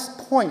highest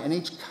point in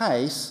each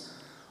case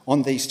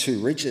on these 2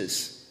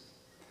 ridges.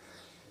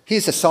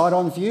 Here's a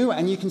side-on view,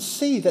 and you can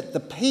see that the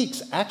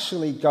peaks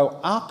actually go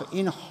up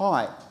in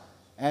height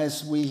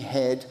as we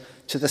head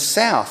to the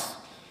south.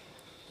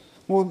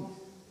 Well,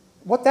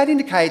 what that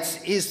indicates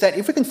is that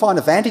if we can find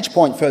a vantage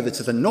point further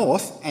to the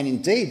north, and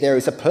indeed there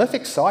is a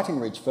perfect sighting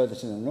ridge further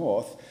to the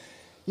north,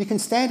 you can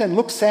stand and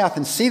look south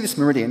and see this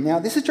meridian. Now,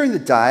 this is during the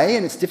day,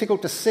 and it's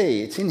difficult to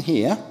see. It's in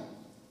here.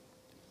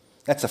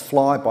 That's a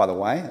fly, by the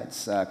way.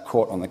 It's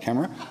caught on the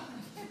camera.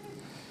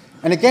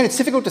 And again, it's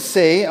difficult to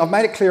see. I've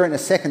made it clearer in a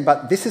second,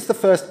 but this is the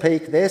first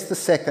peak, there's the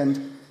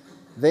second,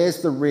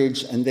 there's the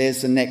ridge, and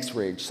there's the next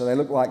ridge. So they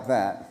look like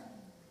that.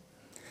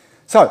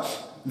 So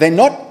they're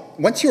not,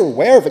 once you're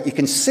aware of it, you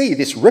can see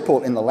this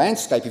ripple in the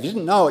landscape. If you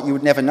didn't know it, you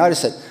would never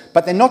notice it.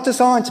 But they're not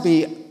designed to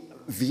be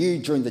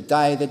viewed during the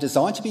day. They're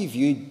designed to be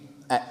viewed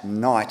at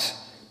night.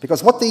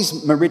 Because what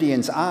these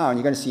meridians are, and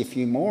you're going to see a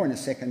few more in a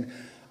second,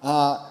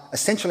 are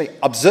essentially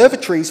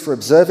observatories for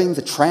observing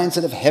the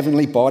transit of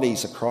heavenly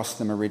bodies across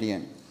the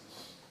meridian.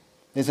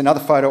 There's another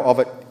photo of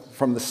it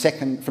from the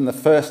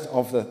first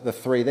of the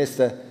 3. There's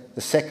the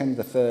second,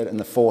 the third, and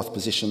the fourth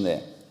position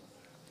there.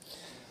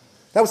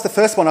 That was the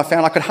first one I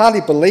found. I could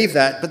hardly believe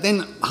that, but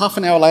then half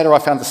an hour later I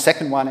found the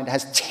second one. It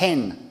has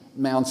 10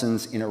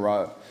 mountains in a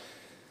row.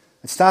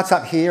 It starts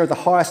up here at the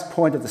highest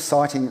point of the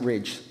sighting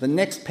ridge. The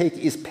next peak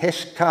is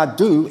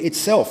Cardoux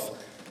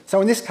itself. So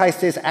in this case,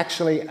 there's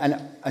actually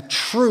a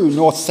true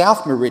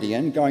north-south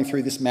meridian going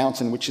through this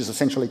mountain, which is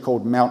essentially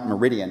called Mount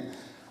Meridian.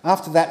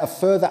 After that, a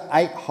further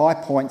 8 high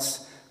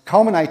points,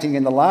 culminating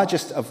in the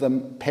largest of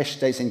them, Pech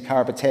des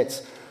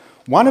Incarbatets.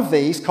 One of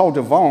these, Col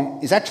de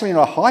Vent, is actually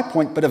not a high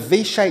point, but a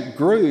V-shaped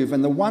groove,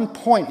 and the one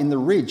point in the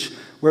ridge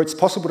where it's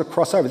possible to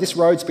cross over. This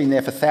road's been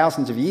there for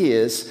thousands of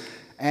years,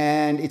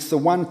 and it's the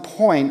one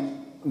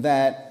point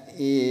that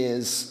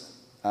is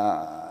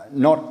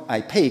not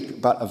a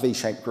peak, but a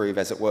V-shaped groove,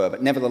 as it were.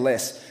 But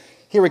nevertheless,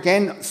 here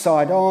again,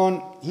 side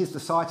on, here's the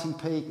sighting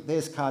peak,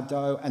 there's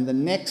Cardo, and the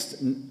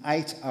next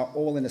 8 are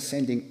all in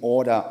ascending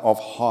order of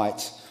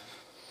height.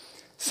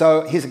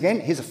 So here's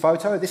a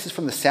photo. This is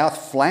from the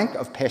south flank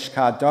of Pech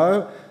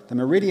Cardo. The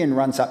meridian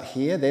runs up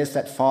here. There's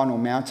that final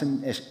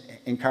mountain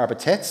in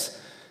Carbatets.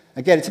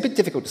 Again, it's a bit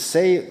difficult to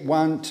see.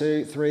 1,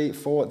 2, 3,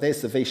 4.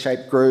 There's the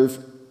V-shaped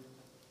groove.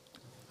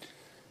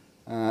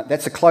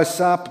 That's a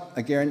close-up.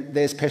 Again,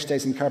 there's Pech des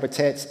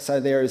Incarbatets. So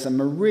there is a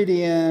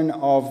meridian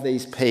of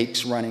these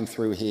peaks running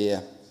through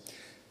here.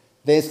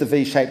 There's the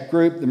V-shaped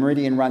group. The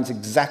meridian runs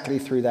exactly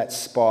through that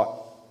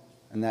spot,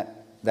 and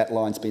that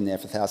line's been there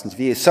for thousands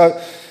of years.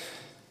 So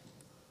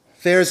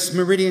there's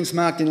meridians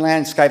marked in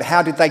landscape.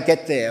 How did they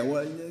get there?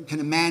 Well, can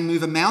a man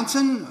move a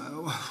mountain?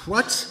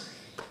 What?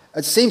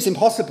 It seems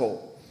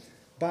impossible.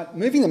 But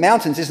moving the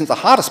mountains isn't the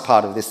hardest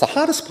part of this. The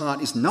hardest part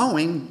is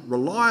knowing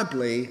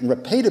reliably and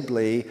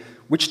repeatedly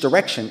which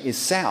direction is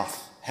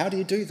south. How do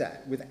you do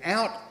that?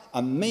 Without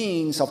a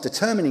means of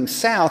determining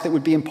south, it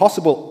would be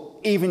impossible,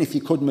 even if you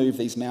could move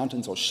these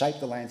mountains or shape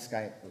the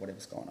landscape or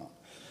whatever's going on.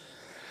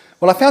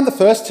 Well, I found the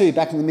first 2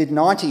 back in the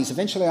mid-90s.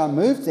 Eventually I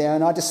moved there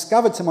and I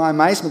discovered to my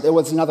amazement there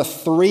was another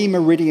 3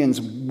 meridians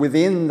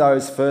within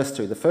those first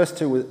 2. The first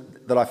 2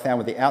 that I found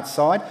were the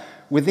outside.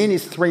 Within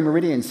is 3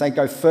 meridians. They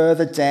go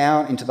further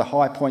down into the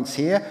high points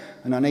here,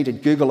 and I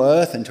needed Google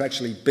Earth and to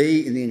actually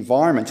be in the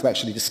environment to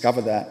actually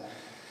discover that.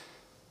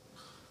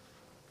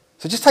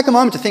 So just take a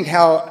moment to think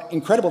how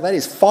incredible that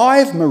is.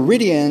 5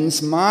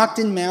 meridians marked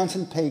in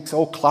mountain peaks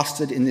all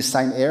clustered in this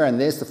same area, and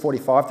there's the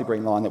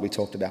 45-degree line that we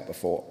talked about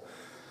before.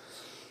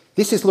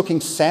 This is looking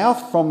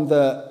south from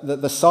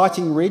the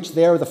sighting ridge.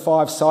 There are the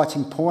 5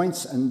 sighting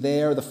points, and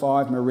there are the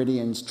 5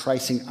 meridians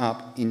tracing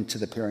up into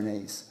the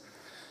Pyrenees.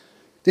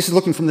 This is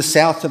looking from the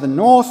south to the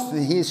north.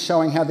 Here's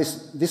showing how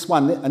this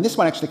one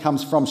actually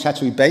comes from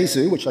Château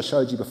Bézu, which I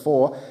showed you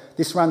before.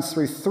 This runs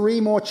through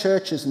 3 more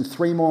churches and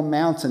 3 more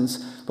mountains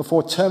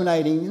before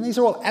terminating, and these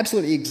are all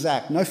absolutely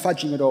exact, no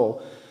fudging at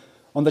all,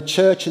 on the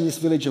church in this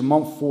village of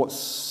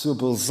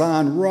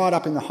Montfort-sur-Bolzane, right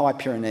up in the high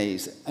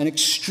Pyrenees. An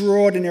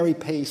extraordinary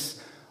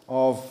piece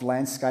of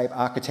landscape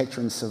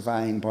architecture and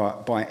surveying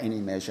by any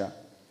measure.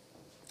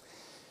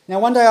 Now,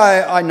 one day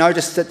I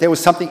noticed that there was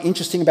something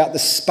interesting about the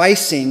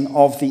spacing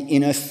of the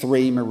inner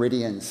 3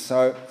 meridians.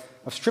 So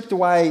I've stripped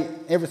away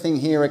everything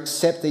here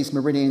except these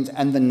meridians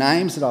and the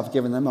names that I've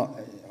given them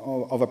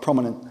of a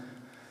prominent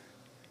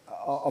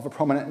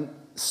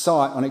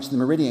site on each of the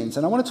meridians.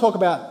 And I want to talk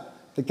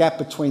about the gap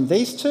between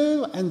these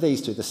 2 and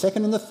these 2, the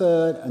second and the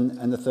third,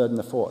 and the third and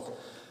the fourth.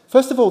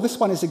 First of all, this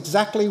one is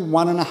exactly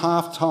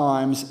 1.5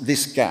 times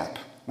this gap.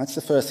 That's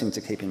the first thing to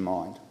keep in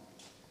mind.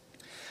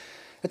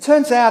 It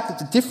turns out that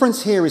the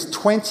difference here is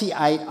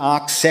 28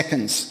 arc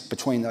seconds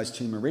between those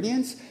 2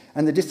 meridians,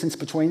 and the distance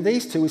between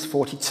these 2 is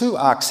 42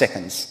 arc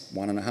seconds,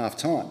 1.5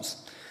 times.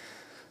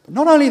 But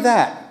not only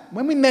that,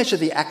 when we measure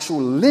the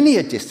actual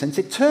linear distance,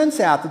 it turns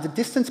out that the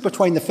distance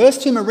between the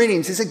first 2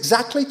 meridians is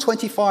exactly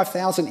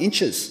 25,000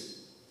 inches.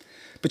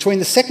 Between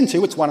the second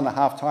 2, it's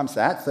 1.5 times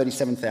that,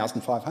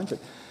 37,500.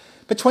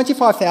 But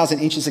 25,000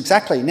 inches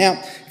exactly. Now,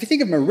 if you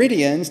think of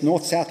meridians,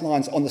 north-south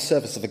lines on the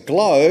surface of a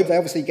globe, they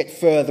obviously get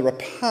further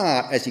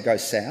apart as you go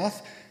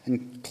south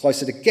and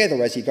closer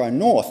together as you go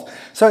north.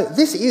 So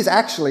this is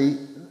actually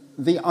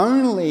the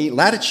only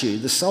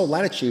latitude, the sole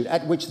latitude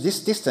at which this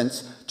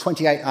distance,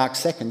 28 arc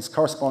seconds,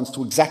 corresponds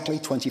to exactly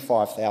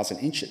 25,000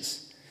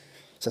 inches.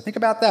 So think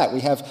about that.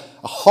 We have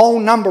a whole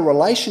number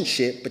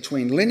relationship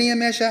between linear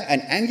measure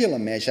and angular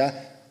measure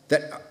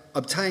that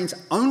obtains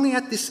only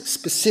at this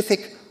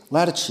specific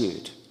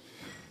latitude.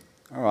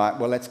 All right,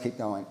 well, let's keep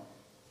going.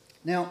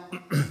 Now,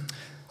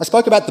 I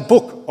spoke about the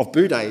book of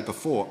Boudet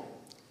before,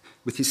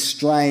 with his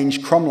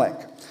strange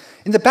cromlech.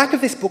 In the back of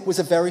this book was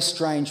a very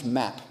strange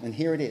map, and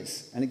here it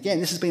is. And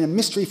again, this has been a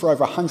mystery for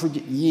over 100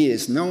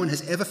 years. No one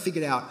has ever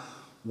figured out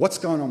what's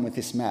going on with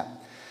this map.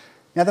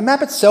 Now, the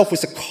map itself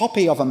was a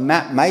copy of a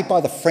map made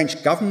by the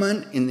French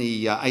government in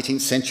the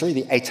 18th century,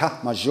 the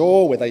État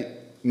Major, where they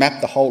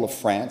mapped the whole of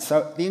France.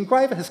 So the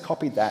engraver has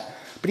copied that,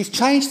 but he's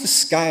changed the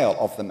scale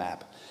of the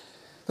map.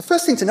 The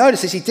first thing to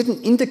notice is he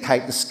didn't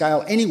indicate the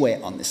scale anywhere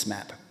on this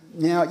map.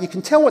 Now, you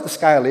can tell what the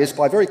scale is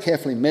by very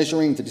carefully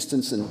measuring the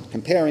distance and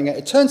comparing it.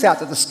 It turns out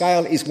that the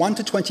scale is 1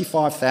 to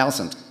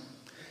 25,000.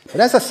 But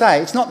as I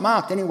say, it's not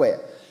marked anywhere.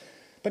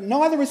 But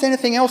neither is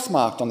anything else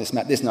marked on this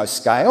map. There's no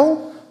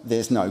scale,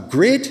 there's no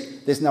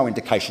grid, there's no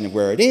indication of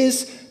where it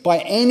is. By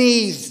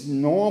any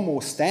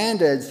normal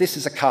standards, this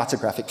is a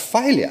cartographic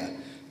failure.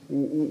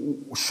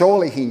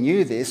 Surely he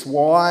knew this.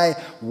 Why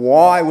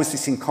was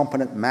this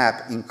incompetent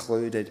map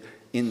included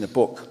in the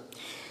book?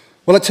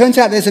 Well, it turns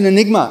out there's an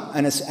enigma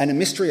and a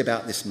mystery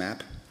about this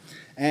map.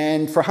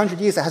 And for 100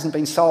 years it hasn't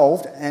been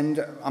solved,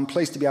 and I'm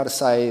pleased to be able to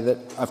say that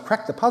I've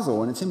cracked the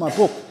puzzle, and it's in my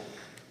book.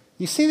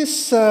 You see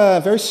this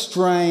very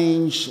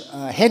strange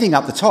heading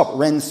up the top,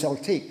 Ren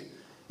Celtique.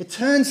 It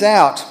turns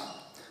out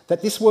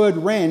that this word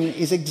Ren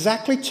is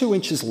exactly 2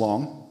 inches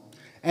long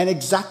and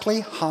exactly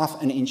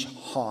half an inch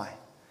high.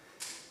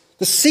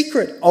 The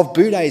secret of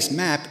Boudet's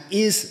map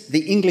is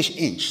the English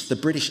inch, the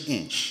British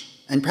inch.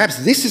 And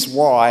perhaps this is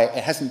why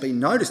it hasn't been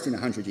noticed in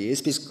 100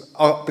 years,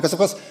 because of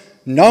course,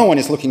 no one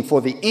is looking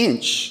for the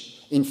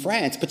inch in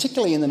France,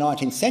 particularly in the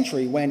 19th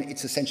century when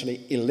it's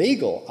essentially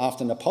illegal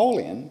after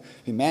Napoleon,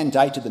 who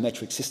mandated the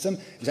metric system.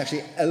 It was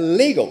actually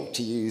illegal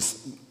to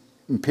use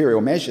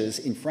imperial measures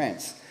in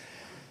France.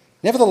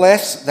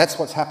 Nevertheless, that's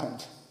what's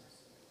happened.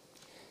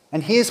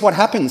 And here's what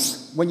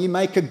happens when you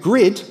make a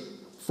grid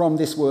from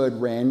this word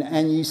Ren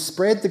and you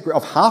spread the grid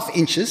of half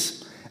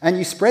inches, and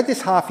you spread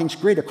this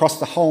half-inch grid across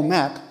the whole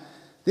map.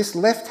 This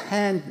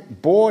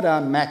left-hand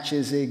border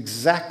matches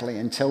exactly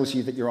and tells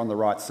you that you're on the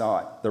right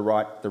side, the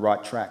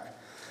right track.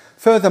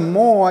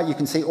 Furthermore, you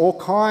can see all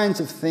kinds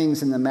of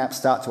things in the map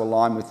start to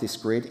align with this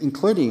grid,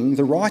 including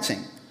the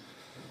writing.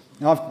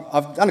 Now,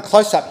 I've done a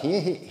close-up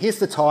here. Here's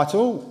the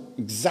title,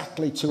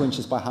 exactly 2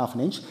 inches by half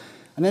an inch.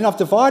 And then I've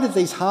divided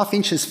these half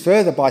inches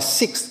further by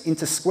 6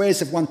 into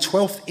squares of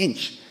 1/12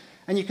 inch.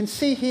 And you can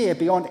see here,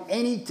 beyond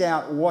any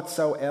doubt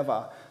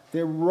whatsoever,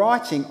 the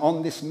writing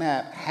on this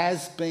map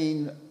has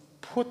been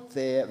put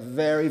there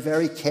very,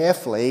 very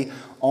carefully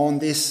on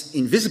this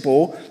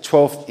invisible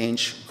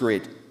 12-inch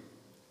grid.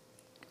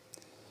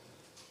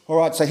 All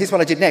right, so here's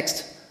what I did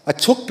next. I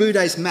took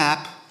Boudet's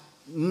map,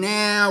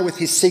 now with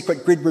his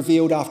secret grid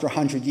revealed after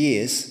 100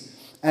 years,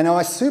 and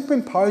I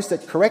superimposed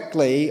it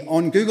correctly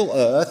on Google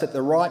Earth at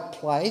the right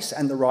place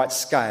and the right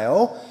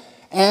scale,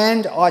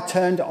 and I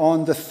turned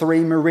on the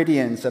 3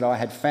 meridians that I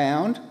had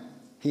found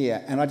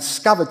here, and I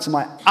discovered, to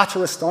my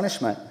utter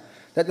astonishment,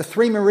 that the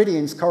 3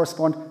 meridians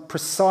correspond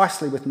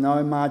precisely with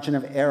no margin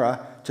of error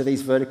to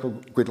these vertical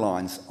grid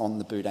lines on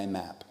the Boudet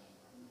map.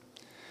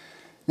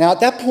 Now, at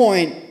that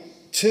point,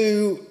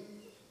 2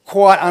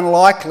 quite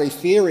unlikely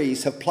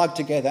theories have plugged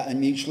together and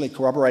mutually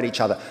corroborate each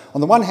other. On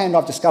the one hand,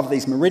 I've discovered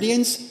these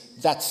meridians.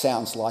 That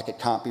sounds like it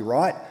can't be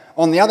right.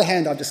 On the other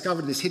hand, I've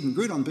discovered this hidden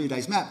grid on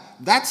Boudet's map.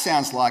 That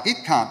sounds like it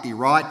can't be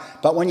right.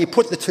 But when you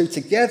put the 2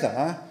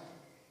 together,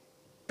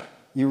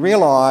 you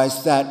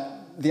realise that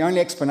the only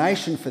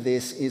explanation for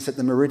this is that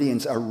the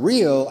meridians are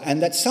real,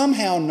 and that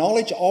somehow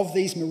knowledge of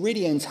these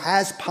meridians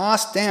has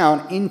passed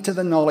down into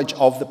the knowledge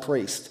of the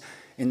priest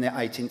in the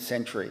 18th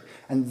century.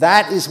 And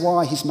that is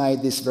why he's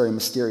made this very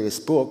mysterious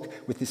book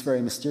with this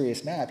very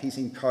mysterious map. He's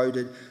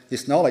encoded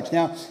this knowledge.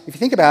 Now, if you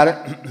think about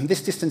it,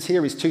 this distance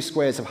here is 2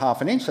 squares of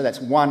half an inch, so that's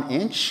 1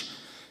 inch.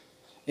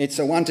 It's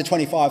a 1 to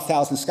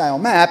 25,000 scale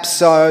map,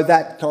 so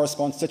that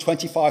corresponds to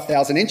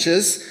 25,000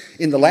 inches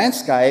in the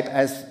landscape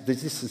as the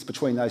distance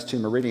between those 2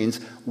 meridians,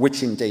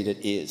 which indeed it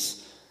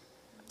is.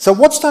 So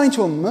what's starting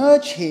to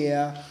emerge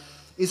here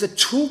is a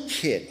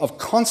toolkit of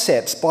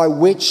concepts by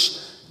which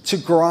to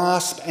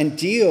grasp and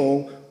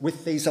deal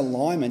with these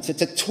alignments.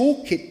 It's a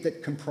toolkit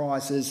that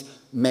comprises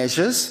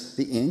measures,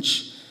 the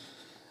inch,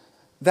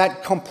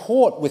 that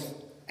comport with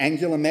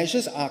angular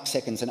measures, arc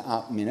seconds and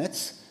arc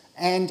minutes,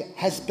 and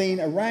has been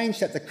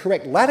arranged at the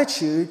correct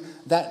latitude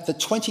that the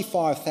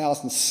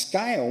 25,000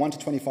 scale, 1 to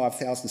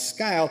 25,000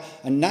 scale,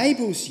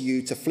 enables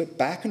you to flip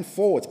back and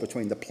forwards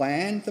between the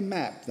plan, the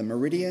map, the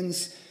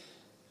meridians,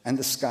 and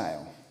the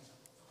scale.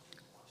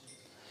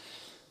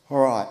 All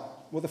right.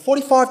 Well, the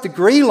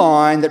 45-degree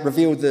line that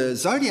revealed the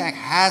zodiac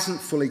hasn't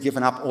fully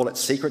given up all its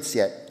secrets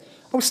yet.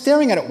 I was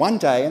staring at it one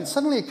day and it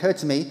suddenly occurred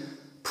to me,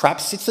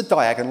 perhaps it's the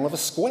diagonal of a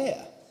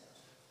square.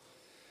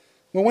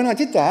 Well, when I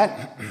did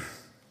that,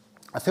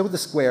 I filled the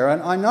square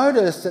and I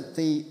noticed that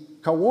the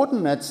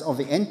coordinates of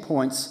the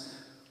endpoints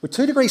were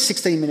 2 degrees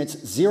 16 minutes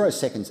 0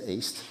 seconds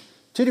east,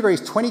 2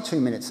 degrees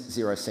 22 minutes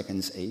 0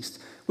 seconds east,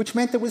 which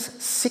meant there was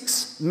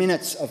 6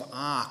 minutes of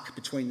arc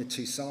between the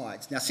 2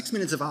 sides. Now, 6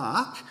 minutes of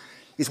arc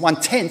is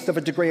 1/10 of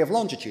a degree of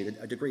longitude.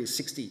 A degree is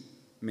 60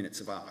 minutes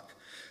of arc.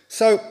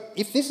 So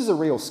if this is a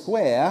real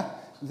square,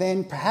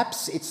 then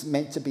perhaps it's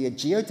meant to be a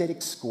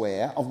geodetic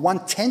square of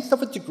 1/10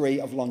 of a degree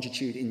of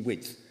longitude in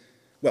width.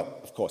 Well,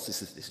 of course,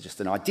 this is just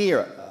an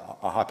idea,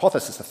 a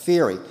hypothesis, a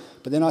theory,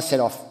 but then I set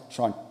off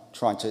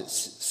trying to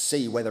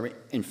see whether,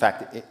 in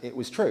fact, it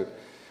was true.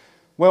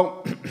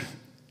 Well,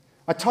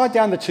 I tied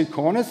down the 2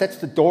 corners. That's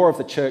the door of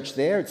the church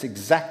there. It's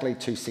exactly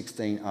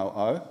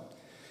 2:16:00.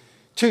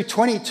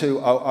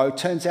 2:22:00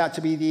 turns out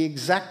to be the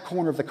exact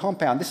corner of the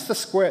compound. This is the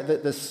square,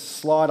 the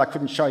slide I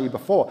couldn't show you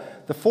before.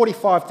 The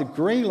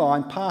 45-degree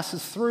line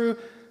passes through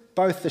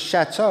both the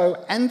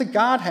chateau and the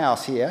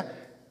guardhouse here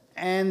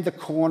and the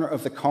corner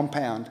of the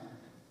compound.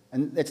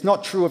 And it's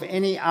not true of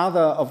any other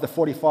of the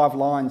 45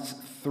 lines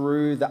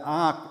through the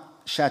arc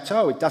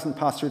chateau. It doesn't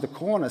pass through the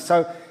corner.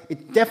 So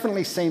it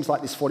definitely seems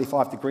like this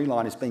 45-degree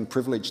line is being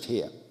privileged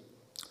here.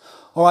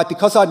 All right,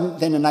 because I'd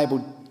then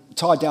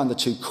tied down the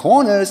two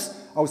corners,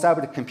 I was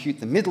able to compute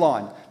the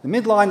midline. The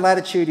midline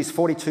latitude is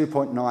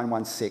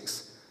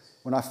 42.916.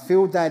 When I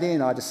filled that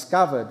in, I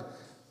discovered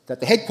that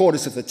the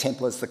headquarters of the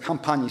Templars, the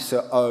Campagne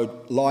sur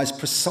Aude, lies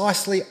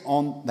precisely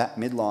on that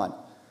midline.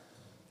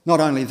 Not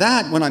only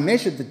that, when I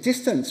measured the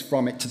distance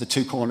from it to the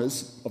two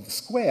corners of the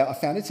square, I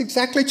found it's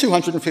exactly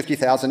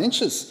 250,000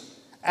 inches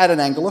at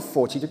an angle of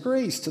 40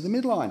 degrees to the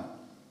midline.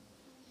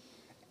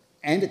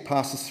 And it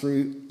passes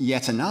through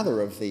yet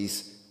another of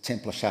these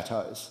Templar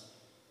châteaux.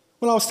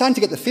 Well, I was starting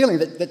to get the feeling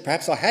that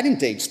perhaps I had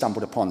indeed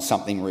stumbled upon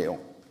something real.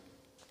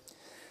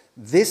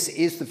 This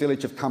is the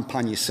village of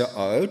Campagne sur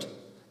Aude.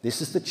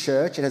 This is the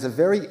church. It has a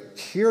very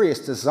curious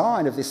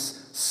design of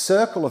this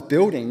circle of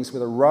buildings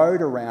with a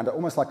road around it,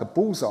 almost like a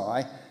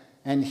bullseye.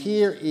 And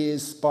here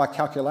is, by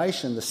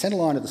calculation, the centre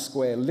line of the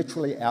square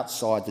literally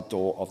outside the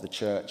door of the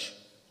church.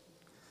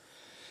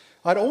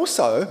 I'd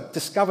also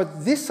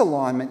discovered this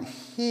alignment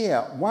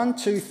here. 1,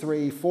 2,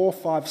 3, 4,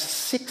 5,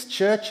 6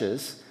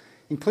 churches,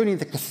 including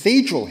the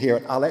cathedral here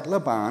at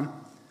Arlette-les-Bains,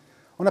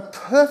 on a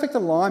perfect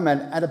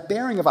alignment at a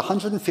bearing of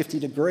 150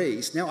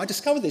 degrees. Now, I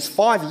discovered this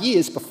 5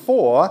 years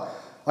before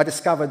I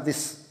discovered the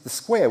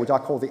square, which I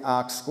call the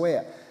arc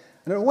square.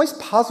 And it always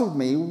puzzled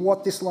me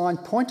what this line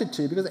pointed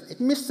to, because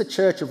it missed the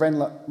church of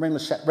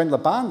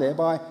Rennes-les-Bains there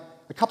by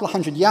a couple of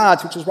hundred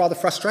yards, which was rather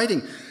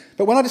frustrating.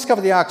 But when I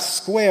discovered the arc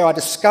square, I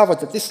discovered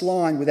that this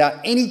line, without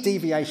any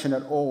deviation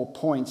at all,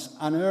 points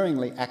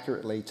unerringly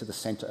accurately to the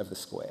centre of the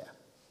square.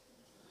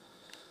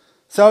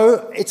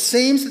 So it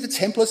seems that the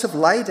Templars have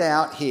laid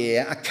out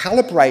here a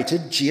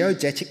calibrated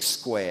geodetic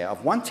square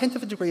of 1/10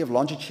 of a degree of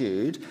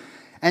longitude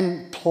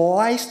and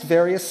placed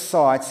various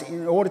sites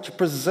in order to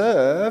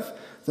preserve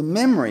the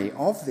memory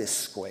of this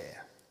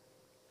square.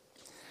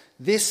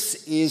 This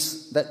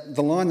is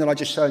the line that I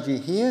just showed you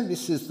here.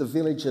 This is the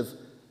village of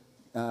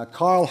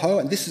Kyle-Ho,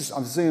 and this is,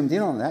 I've zoomed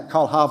in on that,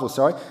 Kyle-Havel,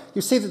 sorry.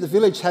 You see that the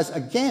village has,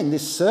 again,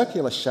 this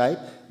circular shape.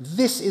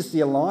 This is the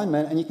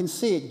alignment, and you can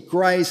see it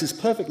grazes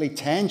perfectly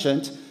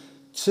tangent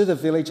to the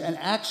village and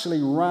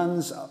actually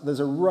runs, there's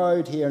a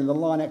road here, and the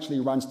line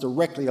actually runs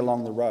directly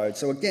along the road.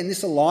 So again,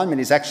 this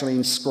alignment is actually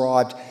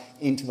inscribed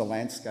into the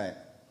landscape.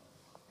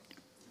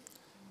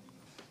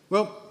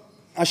 Well,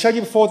 I showed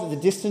you before that the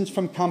distance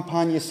from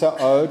Campagne sur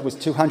Aude was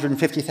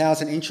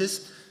 250,000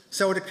 inches.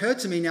 So it occurred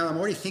to me, now I'm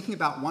already thinking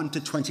about 1 to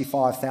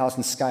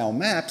 25,000 scale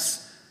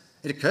maps,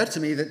 it occurred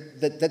to me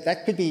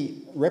that could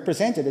be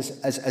represented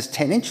as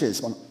 10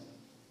 inches on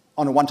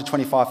a 1 to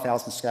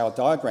 25,000 scale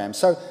diagram.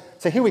 So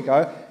here we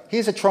go.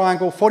 Here's a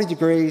triangle, 40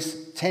 degrees,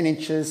 10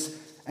 inches,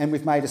 and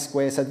we've made a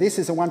square. So this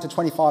is a 1 to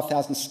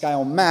 25,000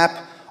 scale map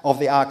of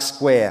the arc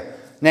square.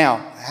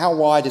 Now, how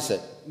wide is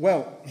it?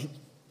 Well,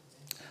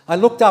 I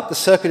looked up the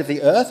circuit of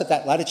the Earth at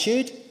that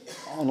latitude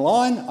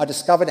online. I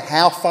discovered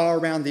how far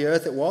around the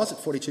Earth it was at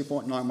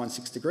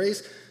 42.916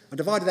 degrees. I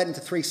divided that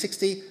into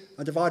 360.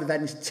 I divided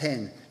that into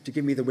 10 to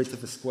give me the width of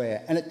the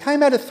square. And it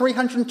came out at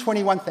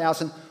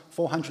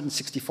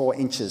 321,464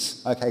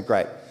 inches. Okay,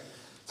 great.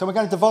 So we're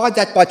going to divide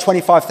that by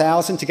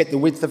 25,000 to get the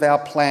width of our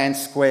planned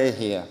square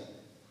here.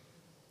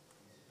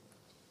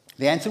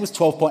 The answer was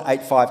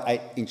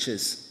 12.858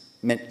 inches.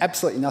 It meant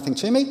absolutely nothing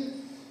to me.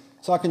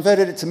 So I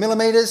converted it to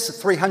millimetres,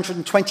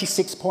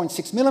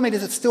 326.6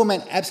 millimetres. It still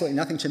meant absolutely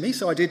nothing to me,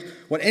 so I did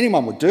what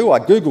anyone would do. I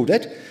Googled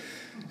it.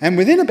 And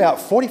within about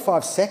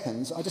 45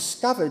 seconds, I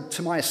discovered,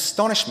 to my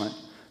astonishment,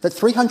 that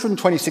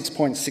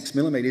 326.6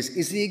 millimetres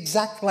is the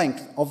exact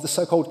length of the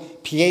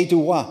so-called pied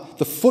du roi,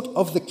 the foot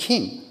of the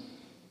king,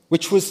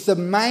 which was the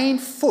main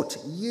foot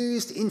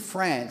used in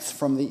France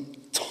from the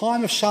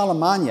time of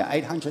Charlemagne,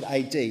 800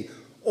 AD,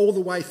 all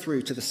the way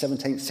through to the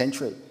 17th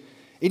century.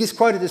 It is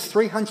quoted as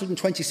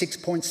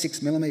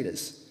 326.6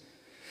 millimetres.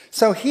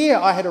 So here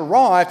I had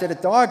arrived at a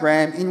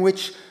diagram in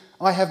which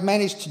I have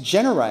managed to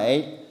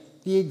generate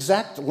the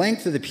exact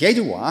length of the pied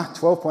du roi,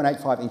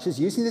 12.85 inches,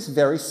 using this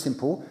very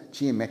simple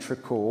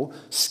geometrical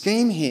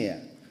scheme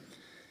here.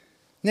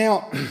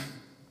 Now,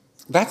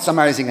 that's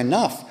amazing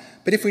enough.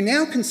 But if we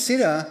now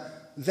consider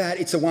that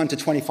it's a 1 to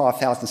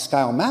 25,000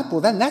 scale map, well,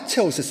 then that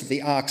tells us that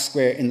the arc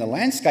square in the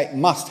landscape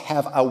must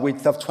have a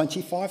width of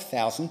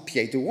 25,000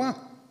 pied du roi.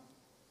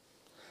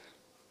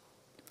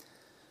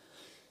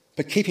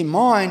 But keep in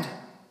mind,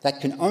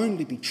 that can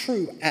only be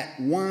true at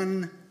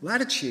one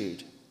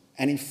latitude.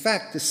 And in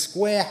fact, the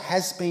square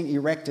has been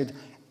erected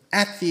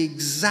at the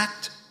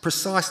exact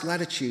precise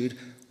latitude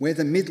where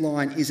the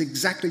midline is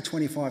exactly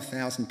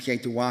 25,000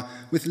 pied du roi,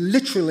 with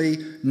literally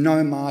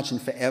no margin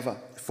for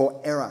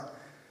error.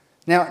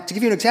 Now, to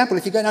give you an example,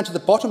 if you go down to the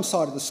bottom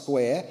side of the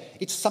square,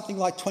 it's something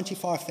like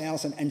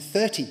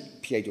 25,030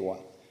 pied du roi.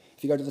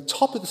 If you go to the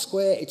top of the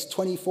square, it's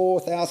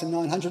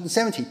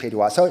 24,970 pied du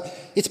roi. So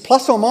it's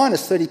plus or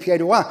minus 30 pied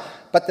du roi,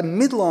 but the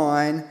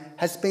midline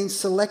has been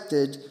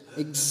selected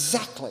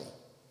exactly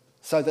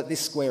so that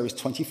this square is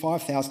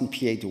 25,000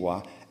 pied du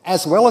roi,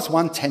 as well as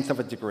 1/10 of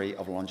a degree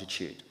of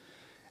longitude.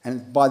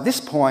 And by this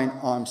point,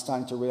 I'm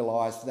starting to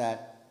realise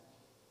that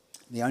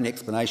the only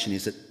explanation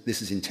is that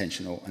this is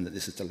intentional and that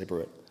this is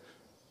deliberate.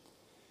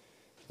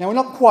 Now, we're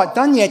not quite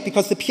done yet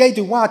because the pied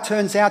du roi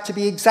turns out to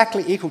be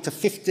exactly equal to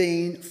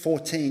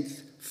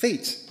 15/14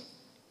 feet.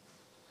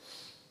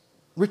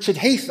 Richard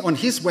Heath on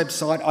his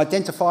website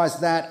identifies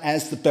that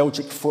as the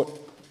Belgic foot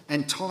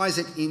and ties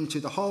it into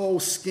the whole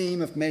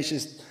scheme of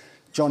measures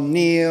John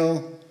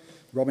Neal,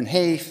 Robin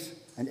Heath,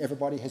 and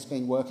everybody has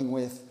been working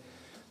with.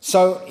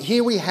 So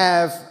here we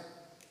have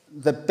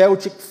the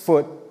Belgic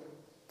foot,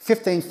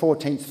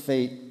 15/14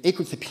 feet,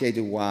 equal to the pied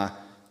du roi,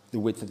 the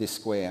width of this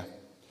square.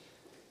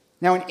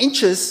 Now in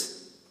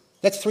inches,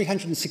 that's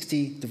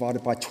 360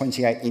 divided by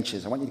 28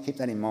 inches. I want you to keep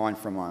that in mind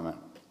for a moment.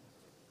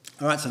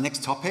 All right, so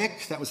next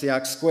topic, that was the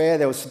arc square.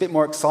 There was a bit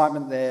more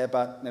excitement there,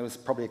 but it was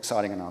probably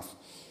exciting enough.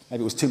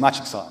 Maybe it was too much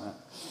excitement.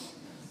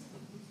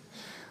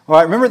 All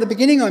right, remember at the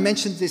beginning I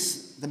mentioned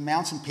the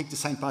mountain peak to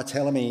St.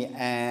 Barthélemy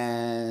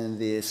and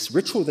this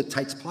ritual that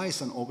takes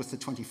place on August the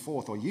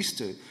 24th, or used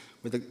to,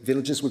 where the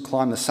villagers would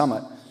climb the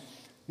summit.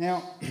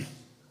 Now,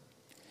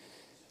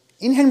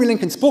 in Henry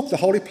Lincoln's book, The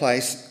Holy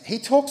Place, he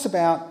talks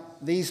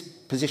about these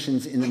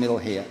positions in the middle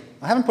here.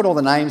 I haven't put all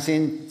the names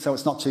in, so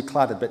it's not too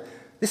cluttered, but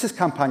this is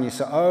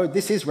Campagne-sur-Aude,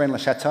 this is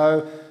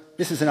Rennes-le-Château,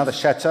 this is another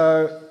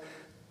chateau,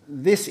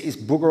 this is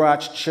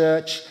Bougarach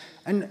Church,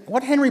 and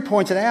what Henry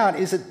pointed out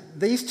is that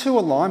these two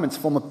alignments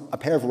form a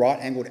pair of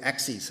right-angled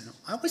axes. And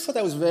I always thought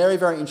that was very,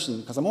 very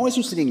interesting because I'm always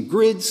interested in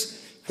grids,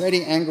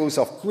 creating angles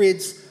off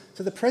grids.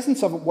 So the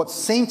presence of what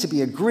seemed to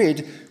be a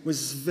grid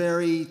was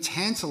very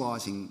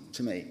tantalising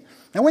to me.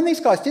 Now, when these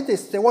guys did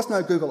this, there was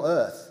no Google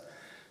Earth.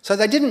 So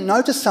they didn't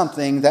notice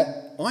something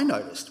that I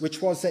noticed,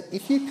 which was that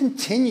if you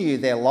continue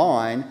their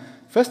line,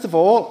 first of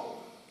all,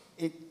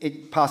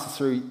 it passes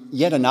through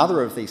yet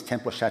another of these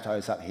Templar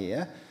chateaux up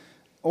here,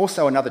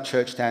 also another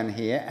church down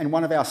here, and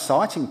one of our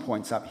sighting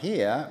points up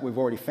here, we've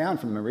already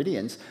found from the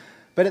meridians.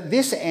 But at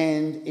this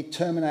end, it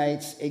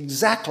terminates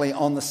exactly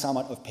on the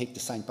summit of Peak de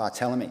St.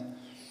 Barthélemy.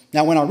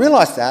 Now, when I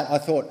realised that, I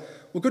thought,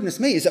 well, goodness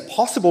me, is it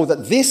possible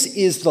that this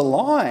is the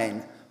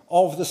line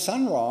of the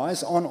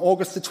sunrise on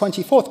August the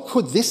 24th?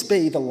 Could this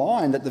be the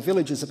line that the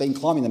villagers have been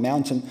climbing the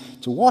mountain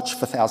to watch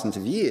for thousands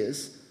of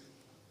years?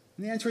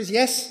 And the answer is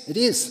yes, it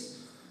is.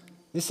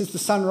 This is the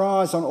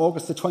sunrise on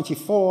August the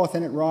 24th,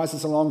 and it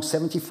rises along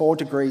 74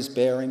 degrees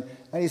bearing.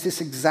 That is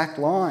this exact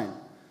line.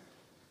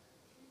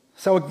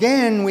 So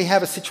again, we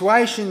have a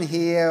situation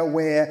here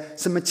where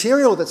some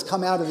material that's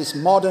come out of this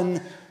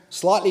modern,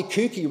 slightly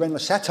kooky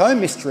Rennes-le-Château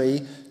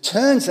mystery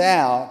turns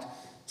out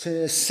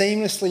to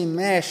seamlessly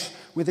mesh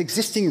with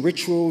existing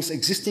rituals,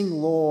 existing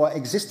law,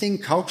 existing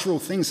cultural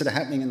things that are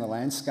happening in the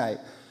landscape.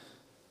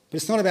 But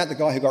it's not about the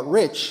guy who got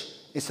rich,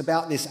 it's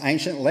about this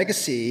ancient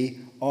legacy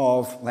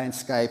of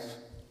landscape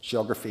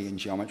geography and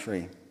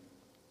geometry.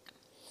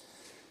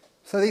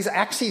 So these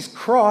axes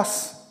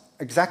cross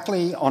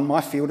exactly on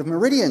my field of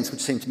meridians,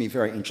 which seem to me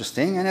very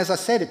interesting. And as I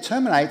said, it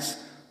terminates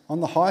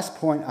on the highest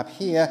point up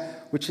here,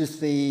 which is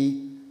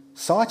the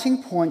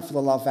sighting point for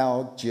the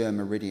Laval-Dieu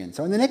meridian.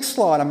 So in the next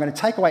slide, I'm going to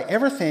take away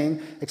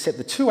everything except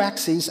the two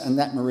axes and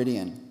that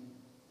meridian.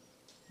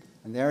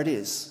 And there it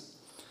is.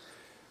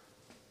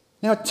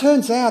 Now, it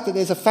turns out that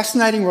there's a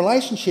fascinating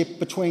relationship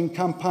between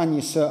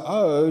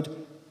Campagne-sur-Aude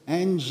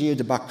and Gier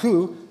de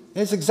Bakou.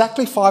 There's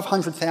exactly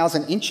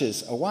 500,000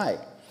 inches away.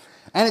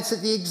 And it's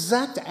at the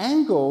exact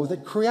angle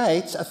that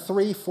creates a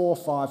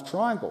 3-4-5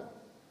 triangle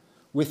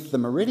with the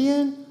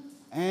meridian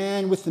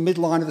and with the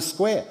midline of the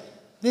square.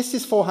 This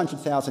is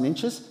 400,000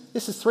 inches,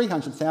 this is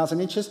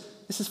 300,000 inches,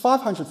 this is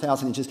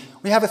 500,000 inches.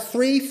 We have a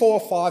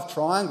 3-4-5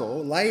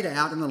 triangle laid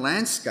out in the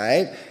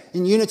landscape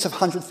in units of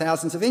hundred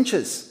thousands of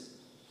inches.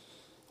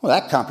 Well,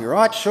 that can't be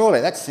right,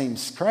 surely. That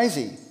seems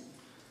crazy.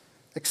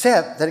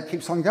 Except that it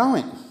keeps on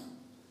going.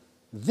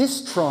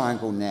 This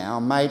triangle now,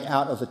 made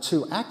out of the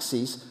two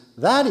axes,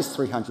 that is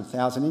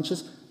 300,000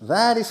 inches,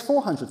 that is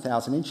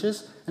 400,000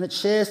 inches, and it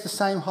shares the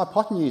same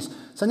hypotenuse.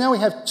 So now we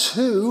have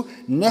two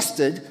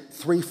nested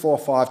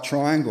 3-4-5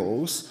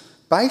 triangles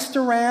based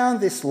around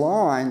this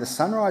line, the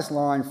sunrise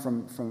line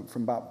from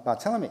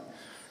Barthélemy.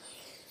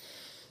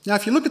 Now,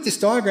 if you look at this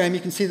diagram, you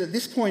can see that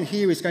this point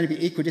here is going to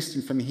be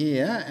equidistant from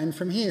here and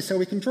from here, so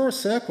we can draw a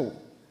circle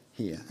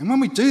here. And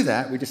when we do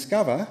that, we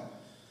discover,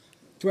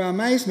 to our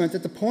amazement,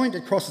 that the point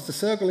that crosses the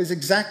circle is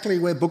exactly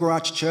where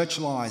Bougarach Church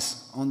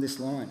lies on this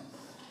line.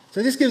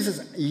 So this gives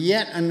us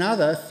yet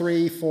another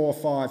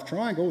 3-4-5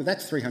 triangle.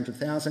 That's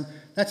 300,000,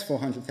 that's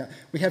 400,000.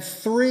 We have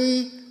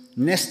three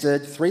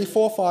nested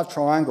 3-4-5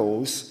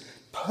 triangles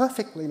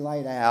perfectly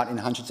laid out in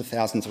hundreds of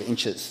thousands of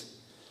inches.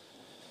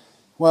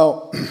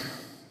 Well,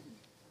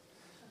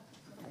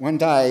 one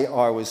day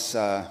I was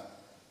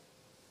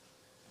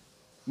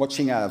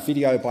watching a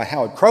video by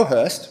Howard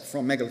Crowhurst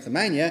from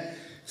Megalithomania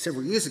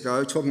several years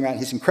ago talking about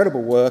his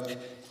incredible work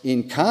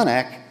in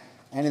Karnak,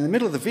 and in the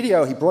middle of the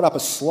video he brought up a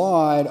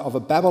slide of a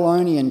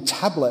Babylonian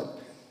tablet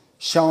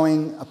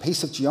showing a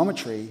piece of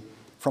geometry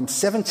from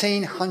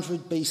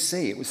 1700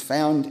 BC. It was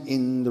found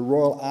in the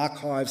royal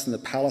archives in the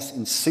palace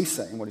in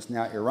Susa in what is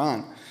now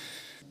Iran.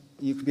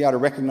 You could be able to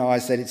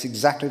recognise that it's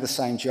exactly the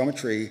same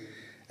geometry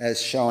as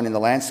shown in the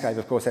landscape.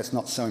 Of course, that's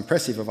not so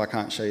impressive if I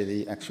can't show you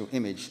the actual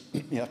image.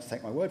 You have to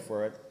take my word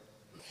for it.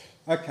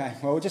 Okay,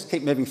 well, we'll just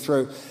keep moving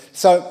through.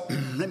 So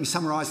let me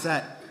summarise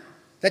that.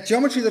 That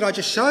geometry that I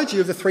just showed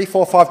you of the 3,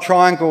 4, 5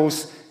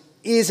 triangles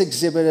is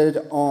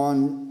exhibited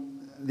on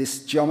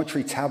this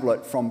geometry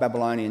tablet from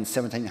Babylonian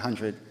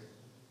 1700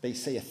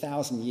 BC,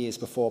 1,000 years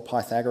before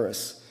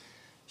Pythagoras,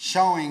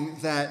 showing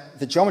that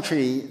the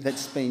geometry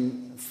that's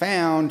been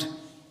found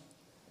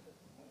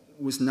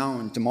was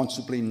known,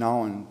 demonstrably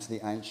known to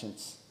the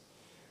ancients.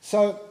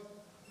 So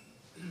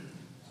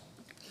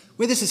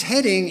where this is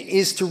heading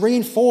is to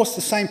reinforce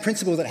the same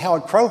principle that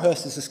Howard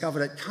Crowhurst has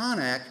discovered at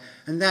Karnak,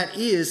 and that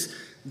is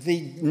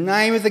the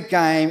name of the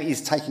game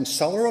is taking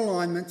solar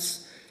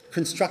alignments,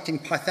 constructing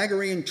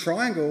Pythagorean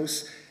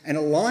triangles, and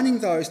aligning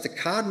those to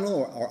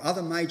cardinal or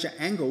other major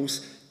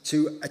angles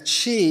to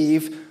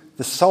achieve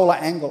the solar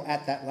angle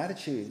at that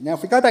latitude. Now,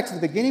 if we go back to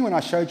the beginning when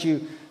I showed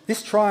you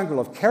this triangle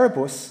of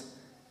Keribus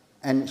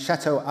and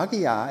Chateau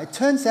Aguiar, it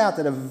turns out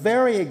that a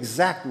very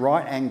exact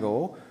right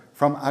angle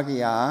from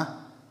Aguiar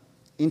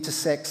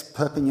intersects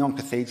Perpignan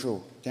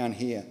Cathedral down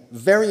here,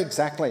 very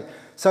exactly.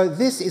 So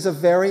this is a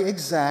very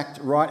exact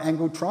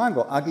right-angled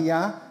triangle,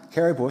 Aguiar,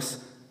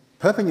 Keribus,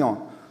 Perpignan.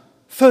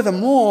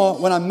 Furthermore,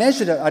 when I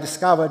measured it, I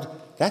discovered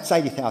that's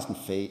 80,000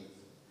 feet,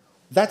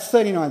 that's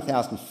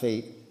 39,000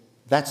 feet,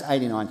 that's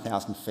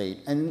 89,000 feet,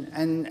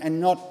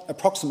 and not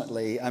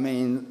approximately, I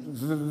mean,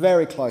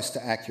 very close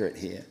to accurate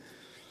here.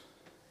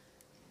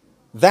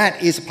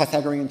 That is a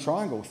Pythagorean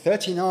triangle.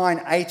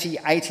 39, 80,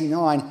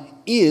 89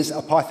 is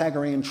a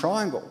Pythagorean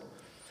triangle.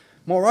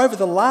 Moreover,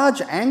 the large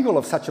angle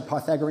of such a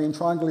Pythagorean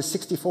triangle is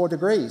 64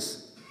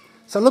 degrees.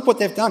 So look what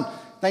they've done.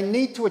 They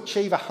need to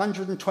achieve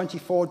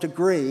 124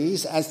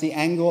 degrees as the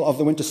angle of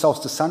the winter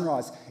solstice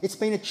sunrise. It's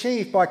been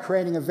achieved by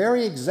creating a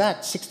very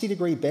exact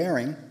 60-degree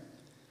bearing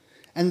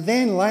and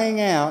then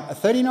laying out a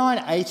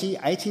 39, 80,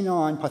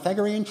 89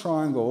 Pythagorean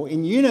triangle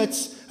in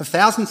units of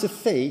thousands of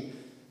feet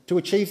to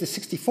achieve the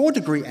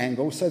 64-degree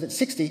angle, so that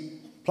 60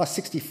 plus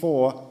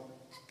 64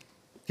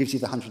 gives you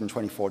the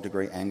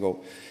 124-degree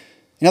angle.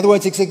 In other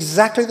words, it's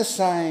exactly the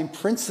same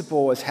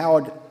principle as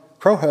Howard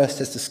Crowhurst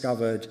has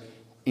discovered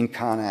in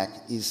Karnak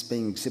is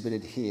being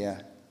exhibited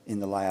here in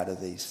the layout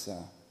of these.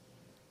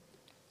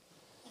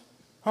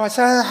 All right,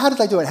 so how did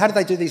they do it? How did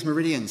they do these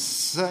meridians?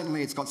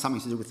 Certainly it's got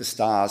something to do with the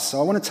stars. So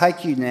I want to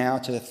take you now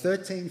to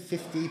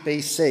 1350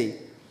 BC,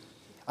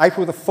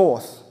 April the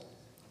 4th,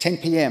 10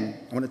 p.m.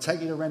 I want to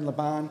take you to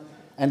Rennes-les-Bains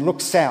and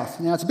look south.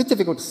 Now, it's a bit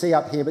difficult to see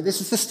up here, but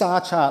this is the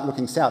star chart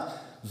looking south.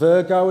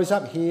 Virgo is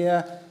up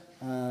here.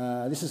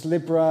 This is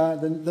Libra,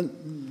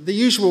 the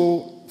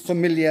usual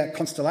familiar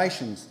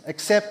constellations,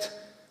 except,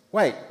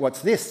 wait,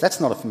 what's this? That's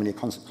not a familiar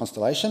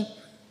constellation.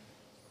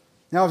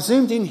 Now, I've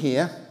zoomed in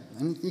here,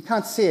 and you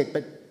can't see it,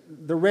 but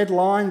the red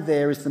line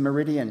there is the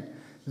meridian.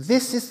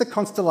 This is the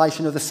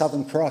constellation of the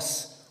Southern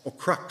Cross, or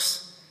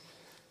Crux.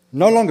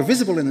 No longer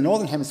visible in the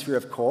Northern Hemisphere,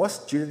 of course,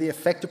 due to the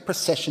effect of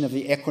precession of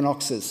the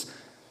equinoxes.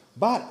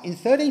 But in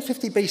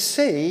 1350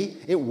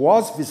 BC, it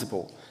was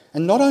visible.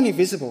 And not only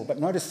visible, but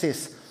notice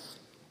this,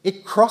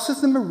 it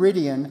crosses the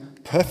meridian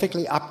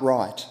perfectly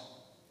upright.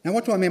 Now,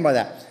 what do I mean by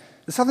that?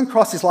 The Southern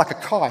Cross is like a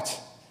kite.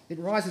 It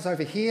rises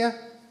over here,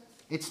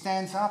 it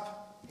stands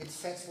up, it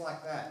sets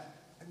like that.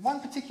 At one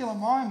particular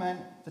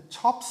moment, the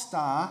top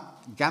star,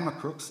 Gamma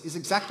Crux, is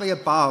exactly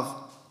above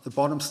the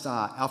bottom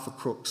star, Alpha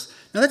Crux.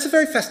 Now, that's a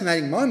very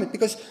fascinating moment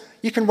because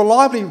you can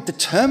reliably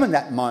determine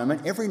that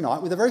moment every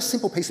night with a very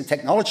simple piece of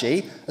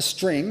technology, a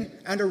string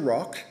and a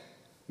rock,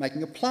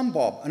 making a plumb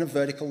bob and a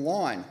vertical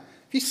line.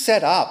 If you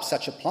set up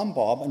such a plumb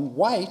bob and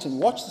wait and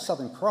watch the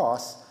Southern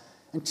Cross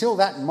until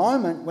that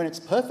moment when it's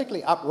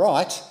perfectly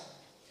upright,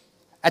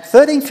 at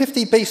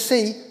 1350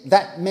 BC,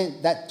 that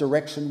meant that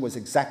direction was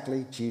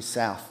exactly due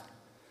south.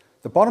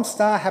 The bottom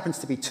star happens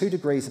to be 2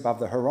 degrees above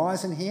the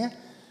horizon here,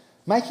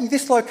 making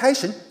this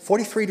location,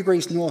 43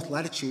 degrees north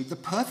latitude, the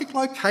perfect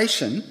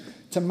location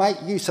to make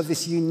use of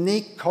this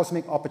unique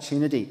cosmic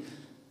opportunity.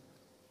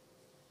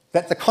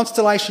 That the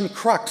constellation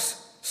Crux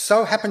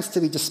so happens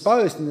to be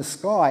disposed in the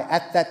sky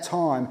at that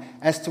time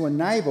as to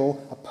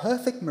enable a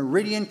perfect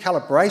meridian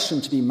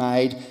calibration to be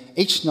made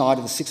each night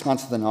of the 6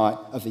 months of the night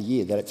of the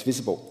year that it's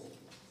visible.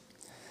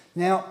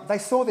 Now, they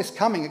saw this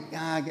coming.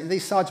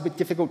 These sides are a bit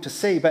difficult to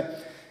see,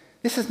 but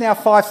this is now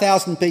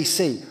 5000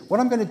 BC. What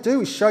I'm going to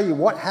do is show you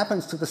what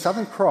happens to the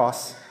Southern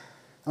Cross.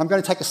 I'm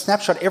going to take a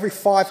snapshot every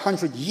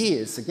 500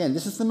 years. Again,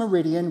 this is the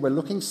meridian. We're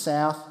looking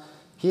south.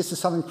 Here's the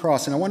Southern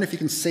Cross, and I wonder if you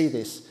can see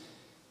this.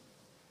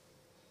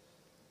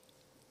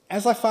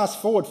 As I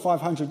fast forward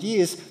 500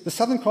 years, the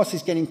Southern Cross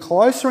is getting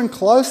closer and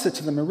closer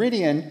to the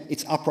meridian,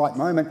 its upright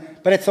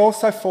moment, but it's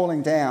also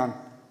falling down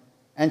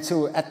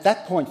until at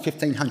that point,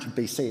 1500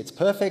 BC, it's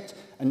perfect,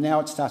 and now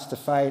it starts to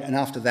fade, and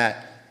after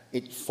that,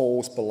 it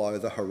falls below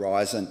the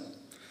horizon.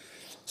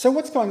 So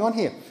what's going on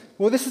here?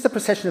 Well, this is the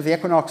precession of the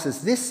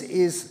equinoxes. This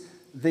is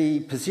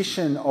the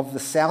position of the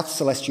south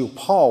celestial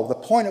pole, the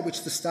point at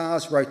which the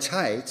stars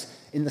rotate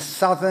in the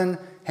southern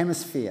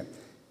hemisphere.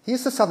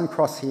 Here's the Southern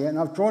Cross here, and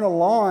I've drawn a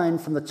line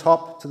from the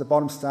top to the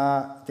bottom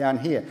star down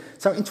here.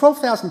 So in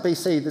 12,000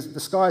 BC, the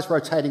sky is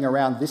rotating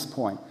around this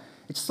point.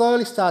 It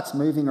slowly starts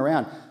moving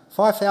around.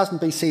 5000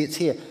 BC, it's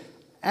here.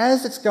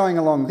 As it's going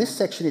along this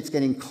section, it's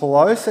getting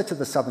closer to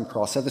the Southern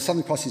Cross. So the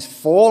Southern Cross is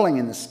falling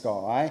in the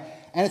sky,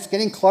 and it's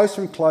getting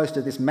closer and closer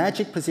to this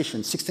magic position,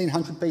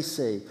 1600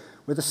 BC,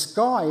 where the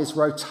sky is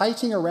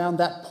rotating around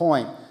that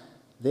point.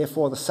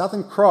 Therefore, the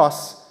Southern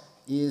Cross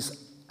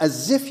is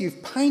as if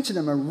you've painted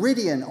a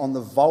meridian on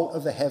the vault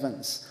of the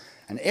heavens.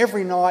 And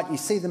every night you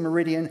see the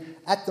meridian.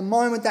 At the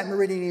moment that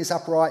meridian is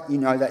upright, you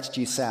know that's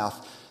due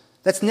south.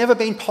 That's never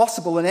been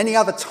possible at any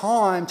other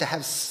time to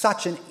have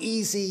such an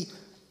easy,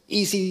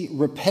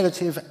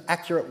 repetitive,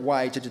 accurate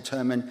way to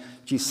determine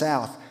due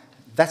south.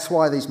 That's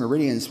why these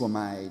meridians were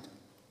made.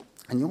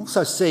 And you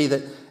also see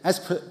that as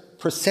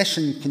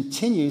precession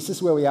continues, this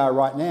is where we are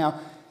right now,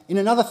 in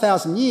another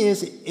 1,000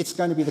 years, it's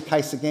going to be the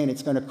case again.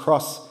 It's going to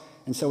cross.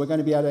 And so we're going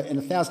to be able to, in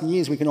 1,000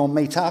 years, we can all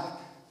meet up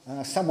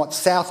somewhat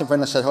south of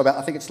Rennes Chateau, about,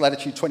 I think it's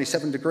latitude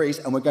 27 degrees,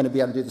 and we're going to be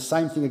able to do the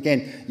same thing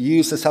again,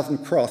 use the Southern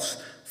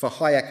Cross for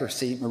high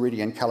accuracy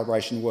meridian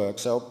calibration work.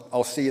 So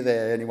I'll see you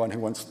there, anyone who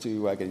wants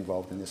to get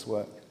involved in this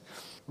work.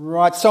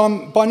 Right, so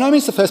I'm by no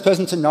means the first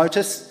person to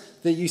notice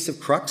the use of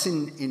crux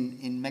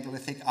in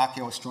megalithic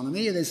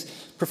archaeoastronomy. There's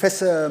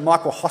Professor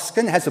Michael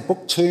Hoskin has a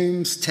book,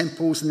 Tombs,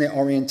 Temples and Their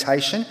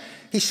Orientation.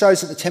 He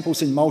shows that the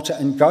temples in Malta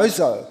and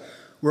Gozo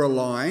were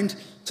aligned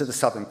to the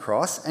Southern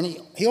Cross, and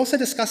he also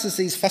discusses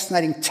these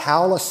fascinating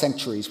Tauler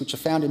sanctuaries which are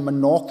found in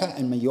Menorca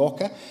and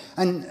Majorca,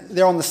 and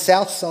they're on the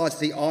south sides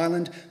of the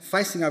island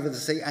facing over the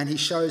sea, and he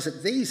shows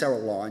that these are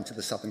aligned to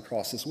the Southern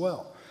Cross as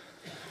well.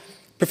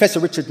 Professor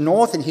Richard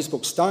North, in his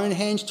book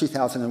Stonehenge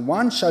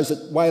 2001, shows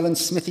that Wayland's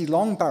Smithy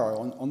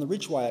Longbarrow on the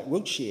Ridgeway at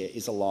Wiltshire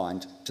is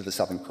aligned to the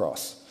Southern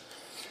Cross.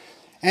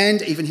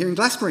 And even here in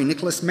Glastonbury,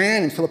 Nicholas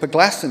Mann and Philippa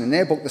Glaston, in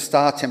their book The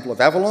Star Temple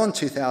of Avalon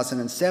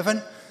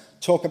 2007,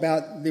 talk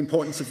about the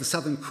importance of the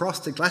Southern Cross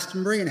to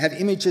Glastonbury and have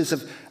images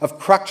of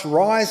crux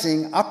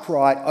rising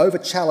upright over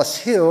Chalice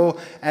Hill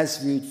as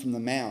viewed from the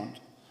mound.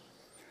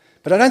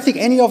 But I don't think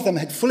any of them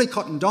had fully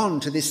cottoned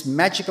on to this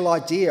magical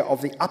idea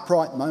of the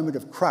upright moment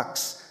of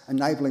crux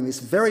enabling this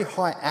very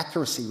high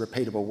accuracy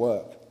repeatable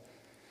work.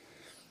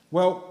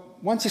 Well,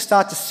 once you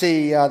start to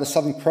see the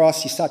Southern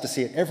Cross, you start to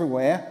see it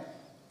everywhere.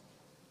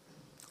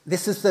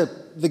 This is the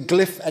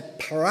glyph at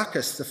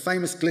Paracas, the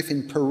famous glyph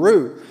in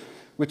Peru,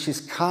 which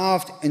is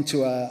carved into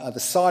the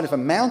side of a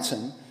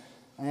mountain.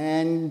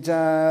 And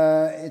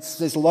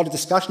there's a lot of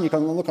discussion. You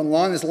can look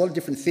online. There's a lot of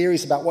different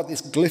theories about what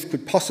this glyph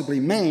could possibly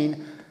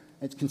mean.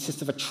 It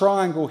consists of a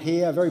triangle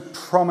here, a very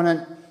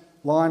prominent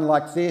line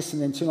like this,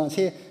 and then two lines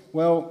here.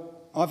 Well,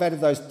 I've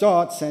added those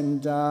dots,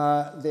 and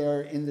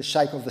they're in the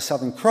shape of the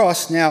Southern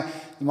Cross. Now,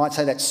 you might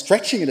say that's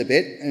stretching it a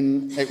bit,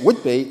 and it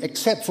would be,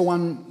 except for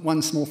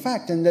one small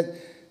fact, and that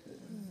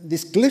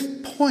this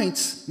glyph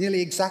points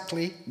nearly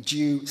exactly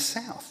due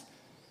south.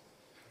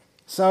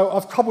 So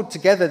I've cobbled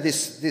together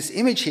this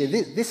image here.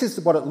 This is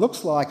what it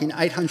looks like in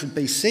 800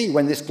 BC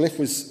when this glyph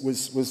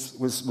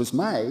was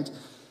made.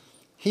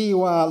 Here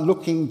you are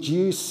looking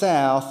due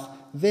south.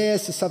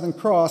 There's the Southern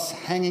Cross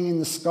hanging in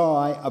the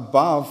sky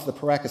above the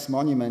Paracas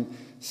monument.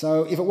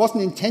 So if it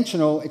wasn't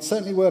intentional, it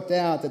certainly worked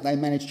out that they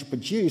managed to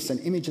produce an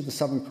image of the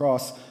Southern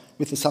Cross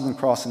with the Southern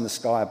Cross in the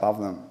sky above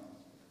them.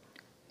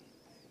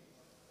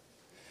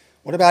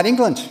 What about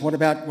England? What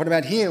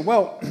about here?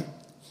 Well,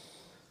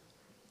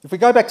 if we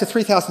go back to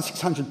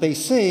 3600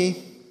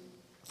 BC,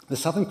 the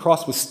Southern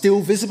Cross was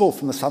still visible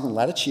from the southern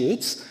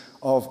latitudes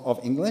of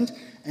England,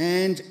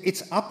 and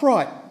its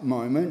upright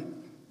moment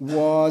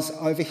was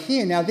over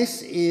here. Now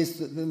this is,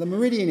 the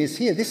meridian is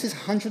here. This is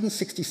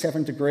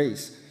 167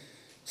 degrees.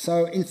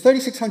 So in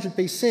 3600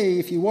 BC,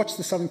 if you watch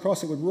the Southern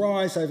Cross, it would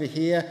rise over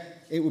here.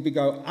 It would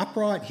go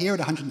upright here at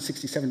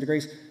 167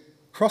 degrees,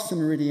 cross the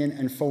meridian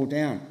and fall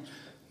down.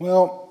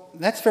 Well,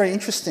 that's very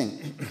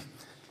interesting.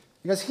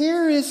 Because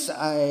here is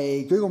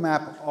a Google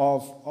map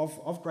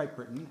of Great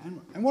Britain,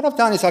 and what I've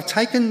done is I've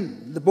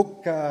taken the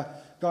book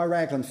Guy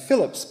Raglan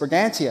Phillips'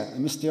 Brigantia, a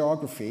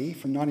Mysterography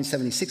from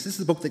 1976. This is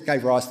the book that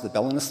gave rise to the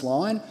Belinus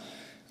line,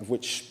 of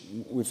which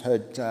we've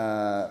heard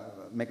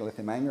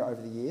Megalithomania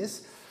over the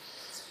years.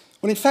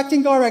 Well, in fact,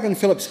 in Guy Raglan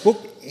Phillips'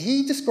 book,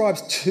 he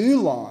describes two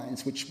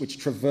lines which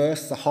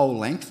traverse the whole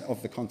length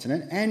of the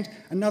continent and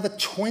another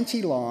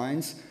 20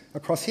 lines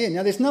across here.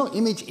 Now, there's no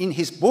image in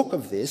his book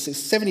of this. It's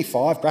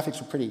 75.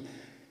 Graphics were pretty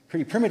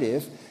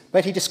primitive.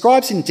 But he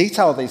describes in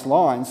detail these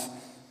lines.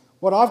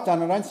 What I've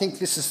done, I don't think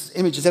this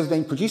image has ever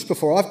been produced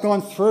before, I've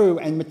gone through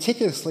and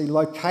meticulously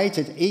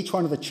located each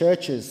one of the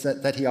churches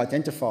that he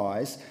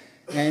identifies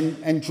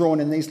and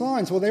drawn in these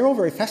lines. Well, they're all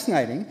very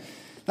fascinating.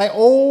 They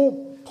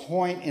all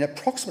point in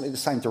approximately the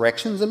same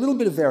direction. There's a little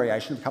bit of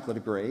variation, a couple of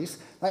degrees.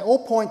 They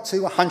all point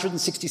to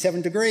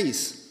 167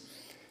 degrees.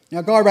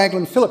 Now, Guy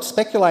Raglan Phillips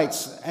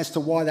speculates as to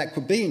why that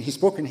could be in his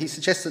book, and he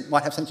suggests it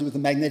might have something to do with the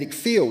magnetic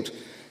field.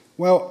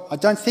 Well, I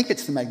don't think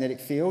it's the magnetic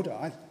field.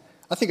 I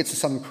think it's the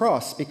Southern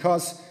Cross,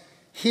 because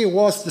here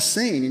was the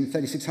scene in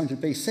 3600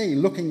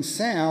 BC, looking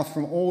south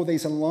from all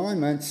these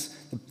alignments,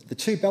 the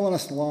two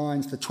Belinus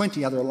lines, the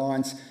 20 other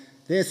lines.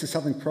 There's the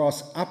Southern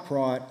Cross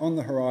upright on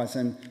the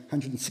horizon,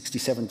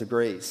 167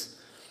 degrees.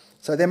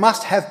 So there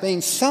must have been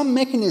some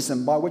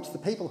mechanism by which the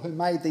people who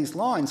made these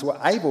lines were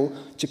able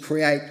to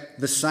create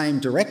the same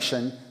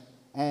direction,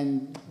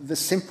 and the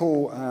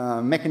simple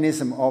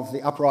mechanism of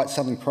the upright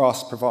Southern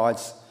Cross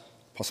provides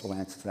a possible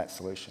answer to that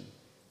solution.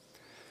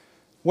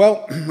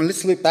 Well,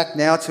 let's look back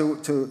now to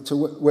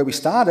where we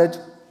started.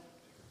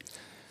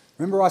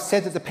 Remember I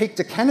said that the peak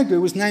de Canigou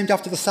was named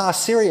after the star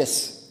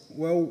Sirius.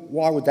 Well,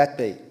 why would that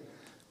be?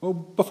 Well,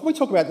 before we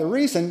talk about the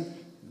reason,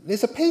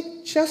 there's a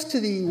peak just to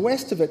the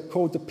west of it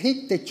called the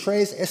Pic des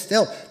Tres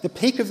Estelles, the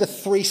peak of the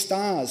three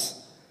stars.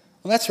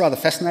 Well, that's rather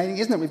fascinating,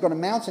 isn't it? We've got a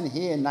mountain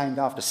here named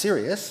after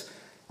Sirius,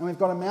 and we've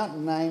got a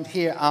mountain named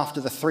here after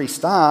the three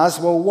stars.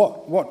 Well,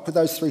 what could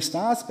those three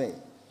stars be?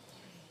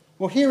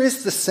 Well, here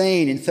is the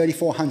scene in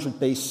 3400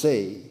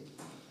 BC.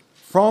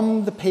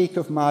 From the peak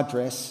of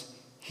Madras,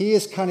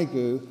 here's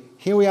Canigou.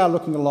 Here we are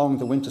looking along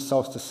the winter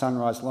solstice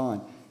sunrise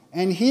line.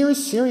 And here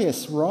is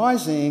Sirius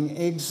rising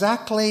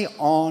exactly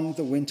on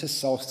the winter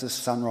solstice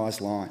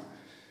sunrise line.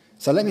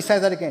 So let me say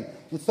that again.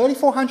 In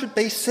 3400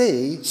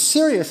 BC,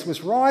 Sirius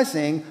was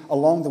rising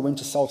along the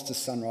winter solstice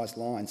sunrise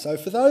line. So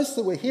for those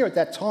that were here at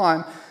that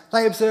time,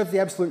 they observed the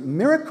absolute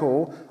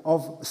miracle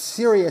of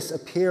Sirius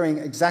appearing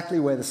exactly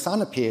where the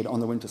sun appeared on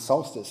the winter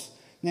solstice.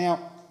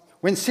 Now,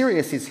 when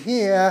Sirius is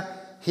here,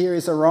 here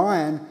is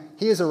Orion,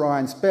 here's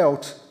Orion's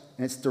belt,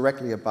 and it's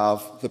directly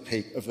above the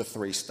peak of the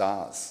three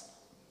stars.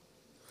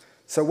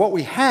 So what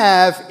we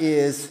have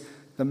is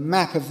the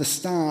map of the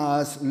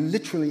stars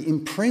literally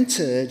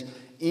imprinted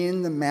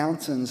in the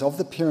mountains of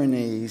the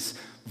Pyrenees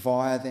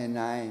via their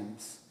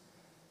names.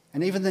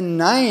 And even the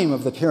name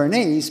of the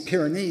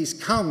Pyrenees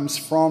comes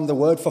from the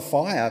word for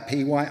fire,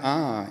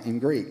 P-Y-R in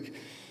Greek.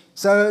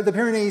 So the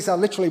Pyrenees are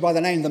literally by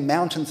the name the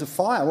mountains of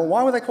fire. Well,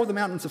 why were they called the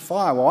mountains of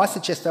fire? Well, I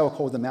suggest they were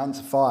called the mountains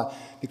of fire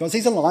because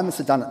these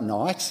alignments are done at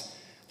night.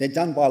 They're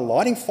done by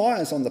lighting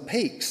fires on the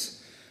peaks.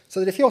 So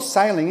that if you're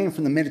sailing in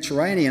from the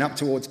Mediterranean up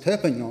towards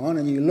Perpignan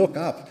and you look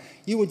up,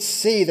 you would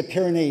see the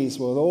Pyrenees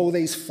with all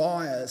these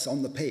fires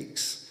on the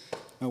peaks.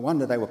 No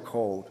wonder they were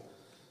called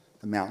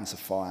the mountains of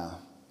fire.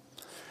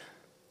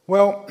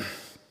 Well,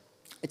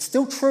 it's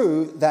still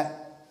true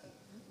that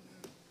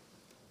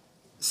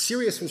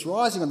Sirius was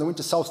rising on the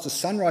winter solstice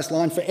sunrise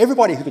line for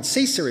everybody who could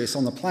see Sirius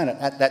on the planet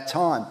at that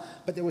time.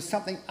 But there was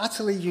something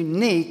utterly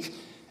unique,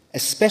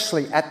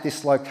 especially at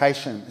this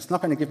location. It's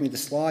not going to give me the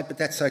slide, but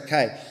that's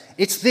okay.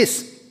 It's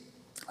this.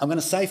 I'm going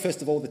to say,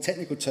 first of all, the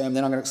technical term,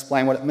 then I'm going to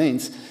explain what it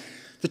means.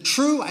 The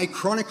true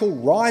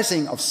achronical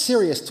rising of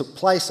Sirius took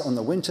place on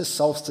the winter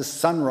solstice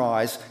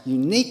sunrise,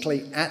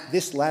 uniquely at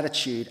this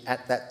latitude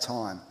at that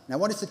time. Now,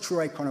 what is the true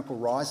achronical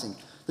rising?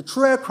 The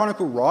true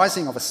achronical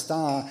rising of a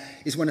star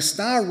is when a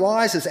star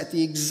rises at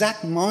the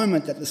exact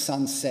moment that the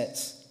sun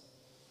sets.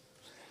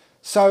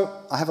 So,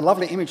 I have a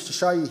lovely image to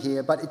show you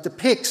here, but it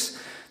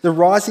depicts the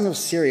rising of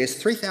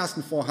Sirius,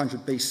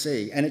 3400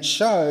 BC, and it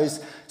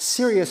shows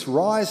Sirius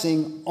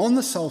rising on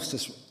the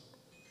solstice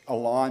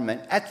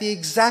alignment at the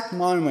exact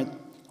moment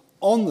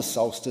on the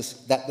solstice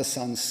that the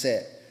sun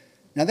set.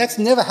 Now that's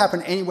never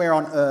happened anywhere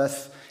on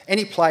Earth,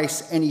 any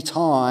place, any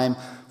time,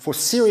 for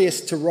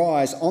Sirius to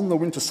rise on the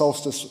winter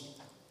solstice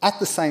at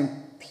the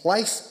same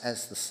place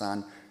as the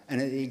sun and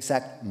at the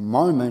exact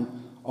moment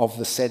of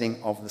the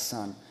setting of the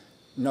sun.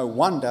 No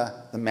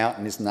wonder the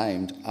mountain is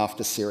named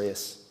after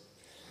Sirius.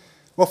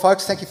 Well,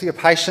 folks, thank you for your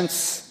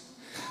patience.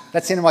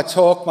 That's the end of my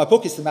talk. My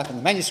book is The Map and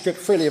the Manuscript,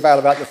 freely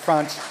available at the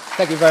front.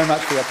 Thank you very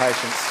much for your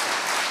patience.